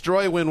wants to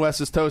destroy Win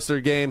West's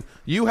toaster game.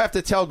 You have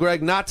to tell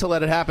Greg not to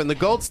let it happen. The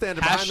gold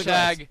standard behind the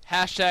glass.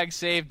 Hashtag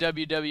save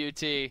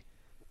WWT.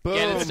 Boom.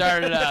 Get it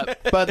started up.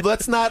 But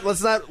let's not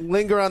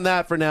linger on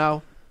that for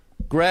now.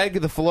 Greg,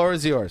 the floor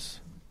is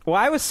yours. Well,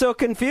 I was so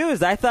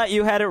confused. I thought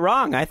you had it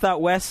wrong. I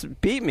thought Wes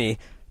beat me.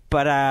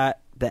 But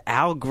the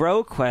Al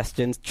Groh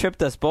questions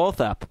tripped us both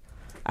up.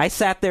 I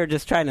sat there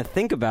just trying to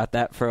think about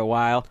that for a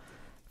while.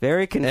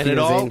 Very confusing. And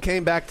it all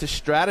came back to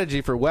strategy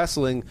for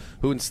Wessling,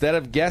 who instead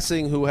of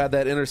guessing who had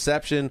that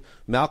interception,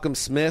 Malcolm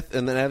Smith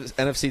in the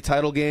NFC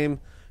title game,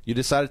 you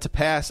decided to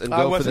pass and go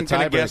for the tiebreaker. I wasn't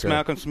going to guess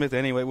Malcolm Smith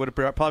anyway. It would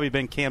have probably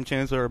been Cam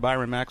Chancellor or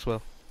Byron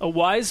Maxwell. A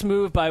wise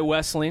move by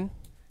Wessling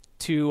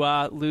to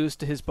lose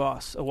to his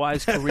boss. A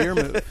wise career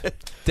move.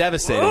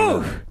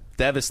 Devastating.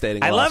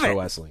 Devastating loss for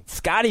Wessling.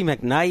 Scotty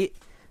McKnight.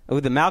 Oh,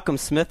 the Malcolm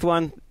Smith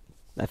one.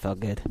 That felt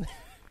good.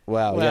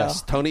 Wow,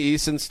 yes. Tony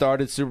Eason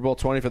started Super Bowl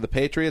 20 for the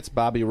Patriots.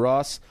 Bobby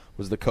Ross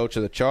was the coach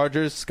of the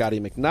Chargers. Scotty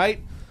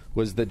McKnight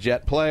was the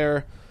Jet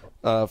player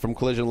from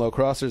Collision Low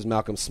Crossers.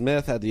 Malcolm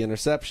Smith had the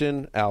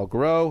interception. Al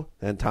Groh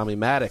and Tommy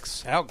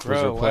Maddox was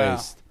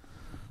replaced.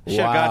 Wow. Should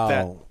have got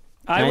that.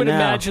 I would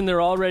imagine there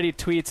are already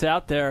tweets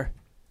out there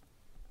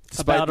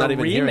about a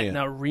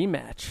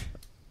rematch.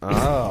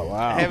 Oh,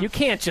 wow. You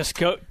can't just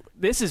go...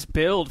 This is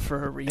billed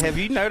for a rematch. Have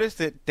you noticed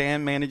that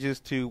Dan manages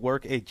to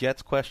work a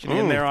Jets question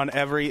in there on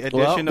every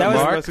edition of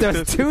Mark? There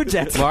was 2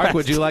 Jets Mark,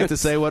 would you like to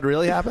say what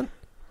really happened?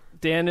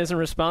 Dan isn't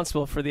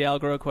responsible for the Al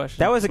Groh question.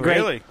 That was a great...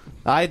 Really?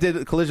 I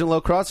did Collision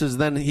Low Crossers,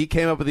 then he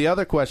came up with the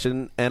other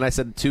question, and I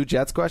said 2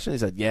 Jets question. He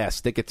said, yeah,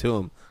 stick it to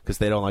him, because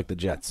they don't like the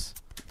Jets.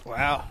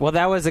 Wow. Well,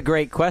 that was a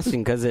great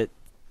question, because it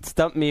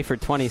stumped me for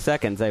 20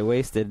 seconds. I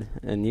wasted,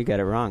 and you got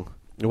it wrong.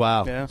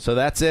 Wow. Yeah. So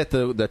that's it.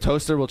 The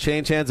toaster will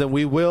change hands, and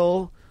we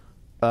will...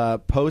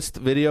 post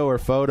video or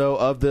photo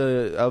of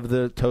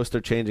the toaster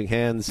changing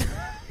hands.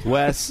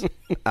 Wes,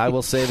 I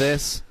will say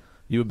this: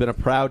 you have been a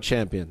proud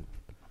champion,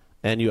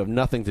 and you have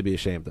nothing to be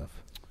ashamed of.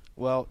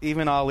 Well,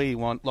 even Ali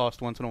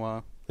lost once in a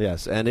while.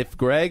 Yes, and if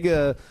Greg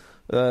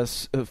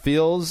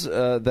feels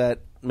that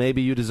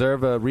maybe you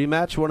deserve a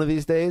rematch one of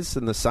these days,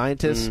 and the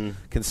scientists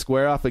can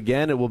square off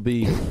again, it will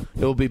be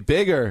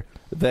bigger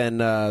than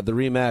the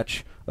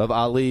rematch of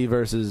Ali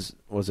versus,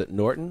 was it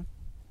Norton?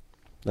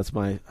 That's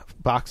my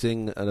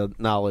boxing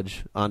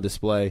knowledge on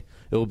display.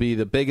 It will be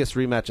the biggest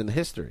rematch in the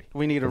history.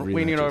 We need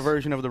our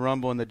version of the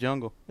Rumble in the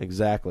Jungle.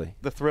 Exactly.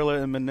 The Thriller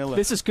in Manila.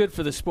 This is good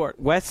for the sport.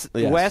 Wes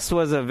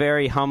was a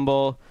very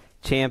humble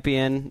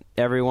champion.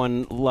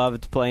 Everyone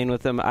loved playing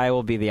with him. I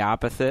will be the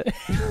opposite.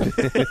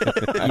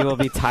 You will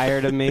be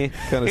tired of me.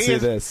 Gonna see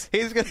this.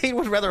 He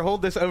would rather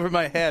hold this over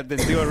my head than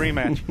do a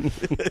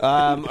rematch.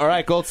 All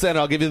right, Gold Standard,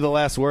 I'll give you the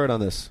last word on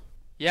this.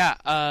 Yeah.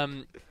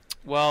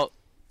 Well,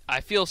 I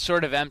feel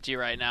sort of empty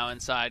right now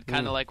inside,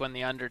 kind of like when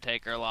The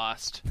Undertaker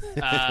lost.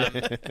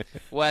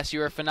 Wes, you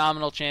were a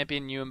phenomenal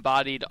champion. You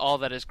embodied all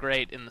that is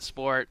great in the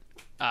sport.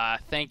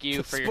 Thank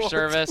you for your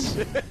service.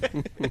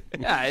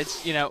 Yeah,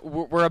 it's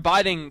we're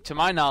abiding, to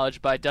my knowledge,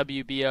 by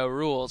WBO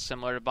rules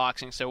similar to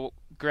boxing. So,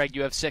 Greg,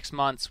 you have 6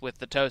 months with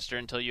the toaster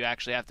until you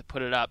actually have to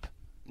put it up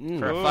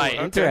for a fight.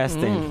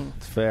 Interesting.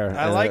 It's fair.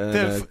 I like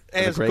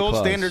as Gold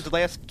Standard's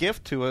last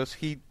gift to us,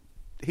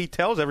 he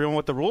tells everyone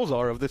what the rules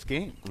are of this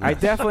game. I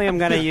definitely am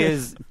going to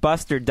use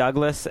Buster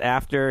Douglas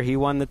after he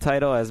won the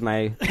title as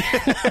my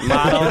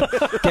model.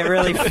 Get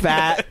really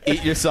fat.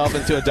 Eat yourself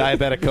into a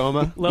diabetic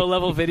coma.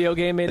 Low-level video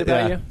game made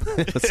about you.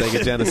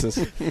 Sega Genesis.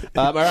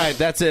 All right,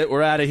 that's it.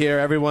 We're out of here.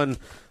 Everyone,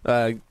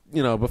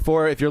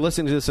 if you're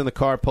listening to this in the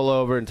car, pull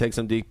over and take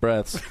some deep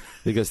breaths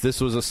because this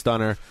was a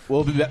stunner.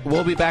 We'll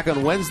be back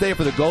on Wednesday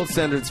for the Gold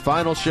Standard's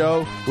final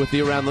show with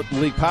the Around the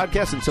League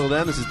podcast. Until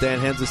then, this is Dan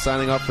Henza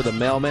signing off for the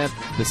Mailman,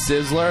 the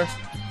Sizzler,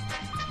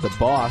 the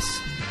Boss,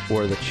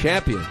 or the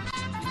Champion,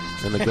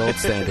 and the Gold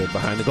Standard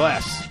behind the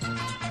glass.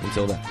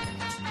 Until then.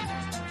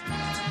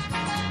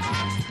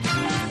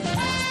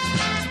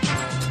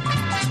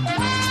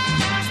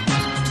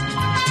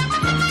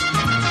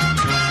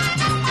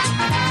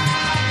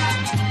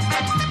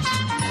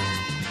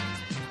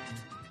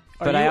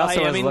 But I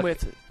also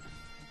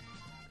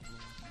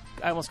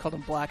I almost called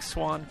him Black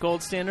Swan.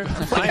 Gold Standard.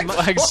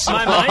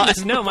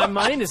 My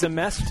mind is a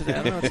mess today.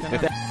 I don't know what's going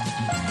on.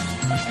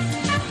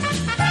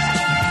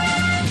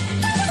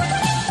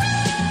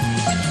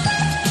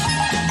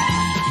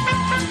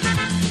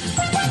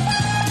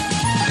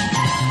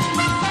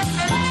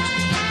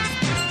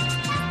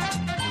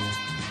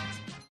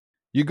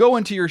 You go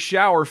into your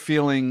shower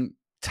feeling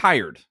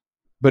tired,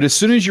 but as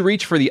soon as you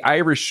reach for the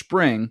Irish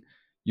Spring,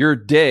 your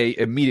day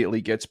immediately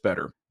gets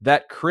better.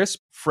 That crisp,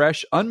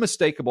 fresh,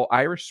 unmistakable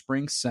Irish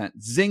Spring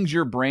scent zings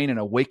your brain and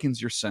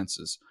awakens your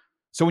senses.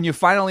 So when you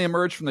finally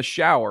emerge from the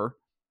shower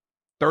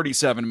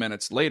 37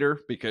 minutes later,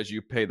 because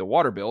you pay the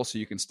water bill so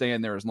you can stay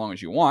in there as long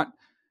as you want,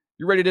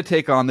 you're ready to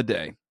take on the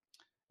day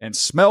and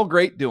smell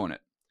great doing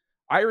it.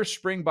 Irish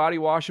Spring Body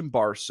Wash and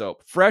Bar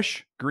Soap.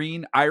 Fresh,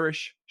 green,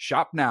 Irish.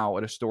 Shop now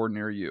at a store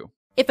near you.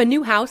 If a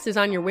new house is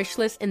on your wish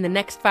list in the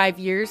next 5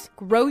 years,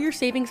 grow your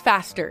savings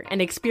faster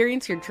and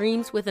experience your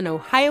dreams with an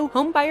Ohio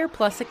Homebuyer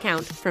Plus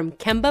account from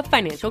Kemba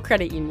Financial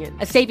Credit Union.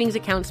 A savings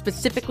account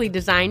specifically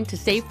designed to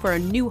save for a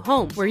new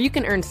home, where you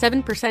can earn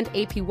 7%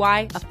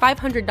 APY,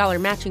 a $500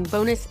 matching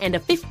bonus, and a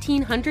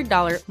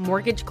 $1,500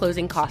 mortgage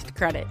closing cost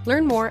credit.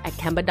 Learn more at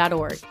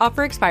Kemba.org.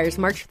 Offer expires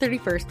March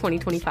 31st,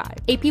 2025.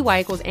 APY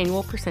equals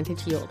annual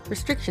percentage yield.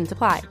 Restrictions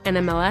apply.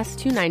 NMLS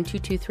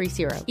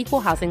 292230.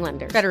 Equal housing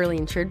lender. Federally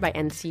insured by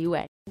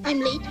NCUA.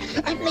 I'm late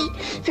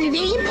for a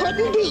very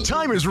important date.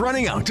 Time is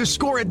running out to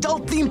score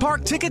adult theme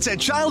park tickets at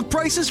child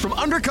prices from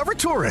Undercover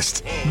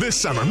Tourist. This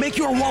summer, make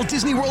your Walt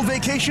Disney World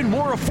vacation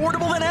more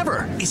affordable than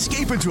ever.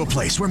 Escape into a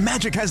place where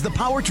magic has the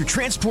power to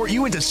transport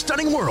you into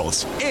stunning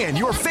worlds and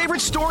your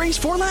favorite stories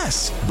for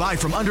less. Buy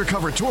from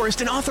Undercover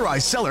Tourist, an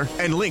authorized seller,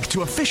 and link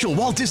to official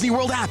Walt Disney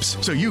World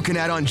apps so you can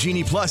add on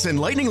Genie Plus and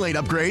Lightning Lane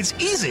upgrades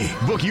easy.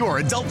 Book your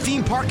adult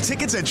theme park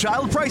tickets at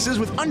child prices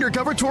with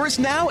Undercover Tourist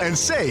now and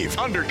save.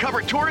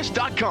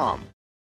 UndercoverTourist.com.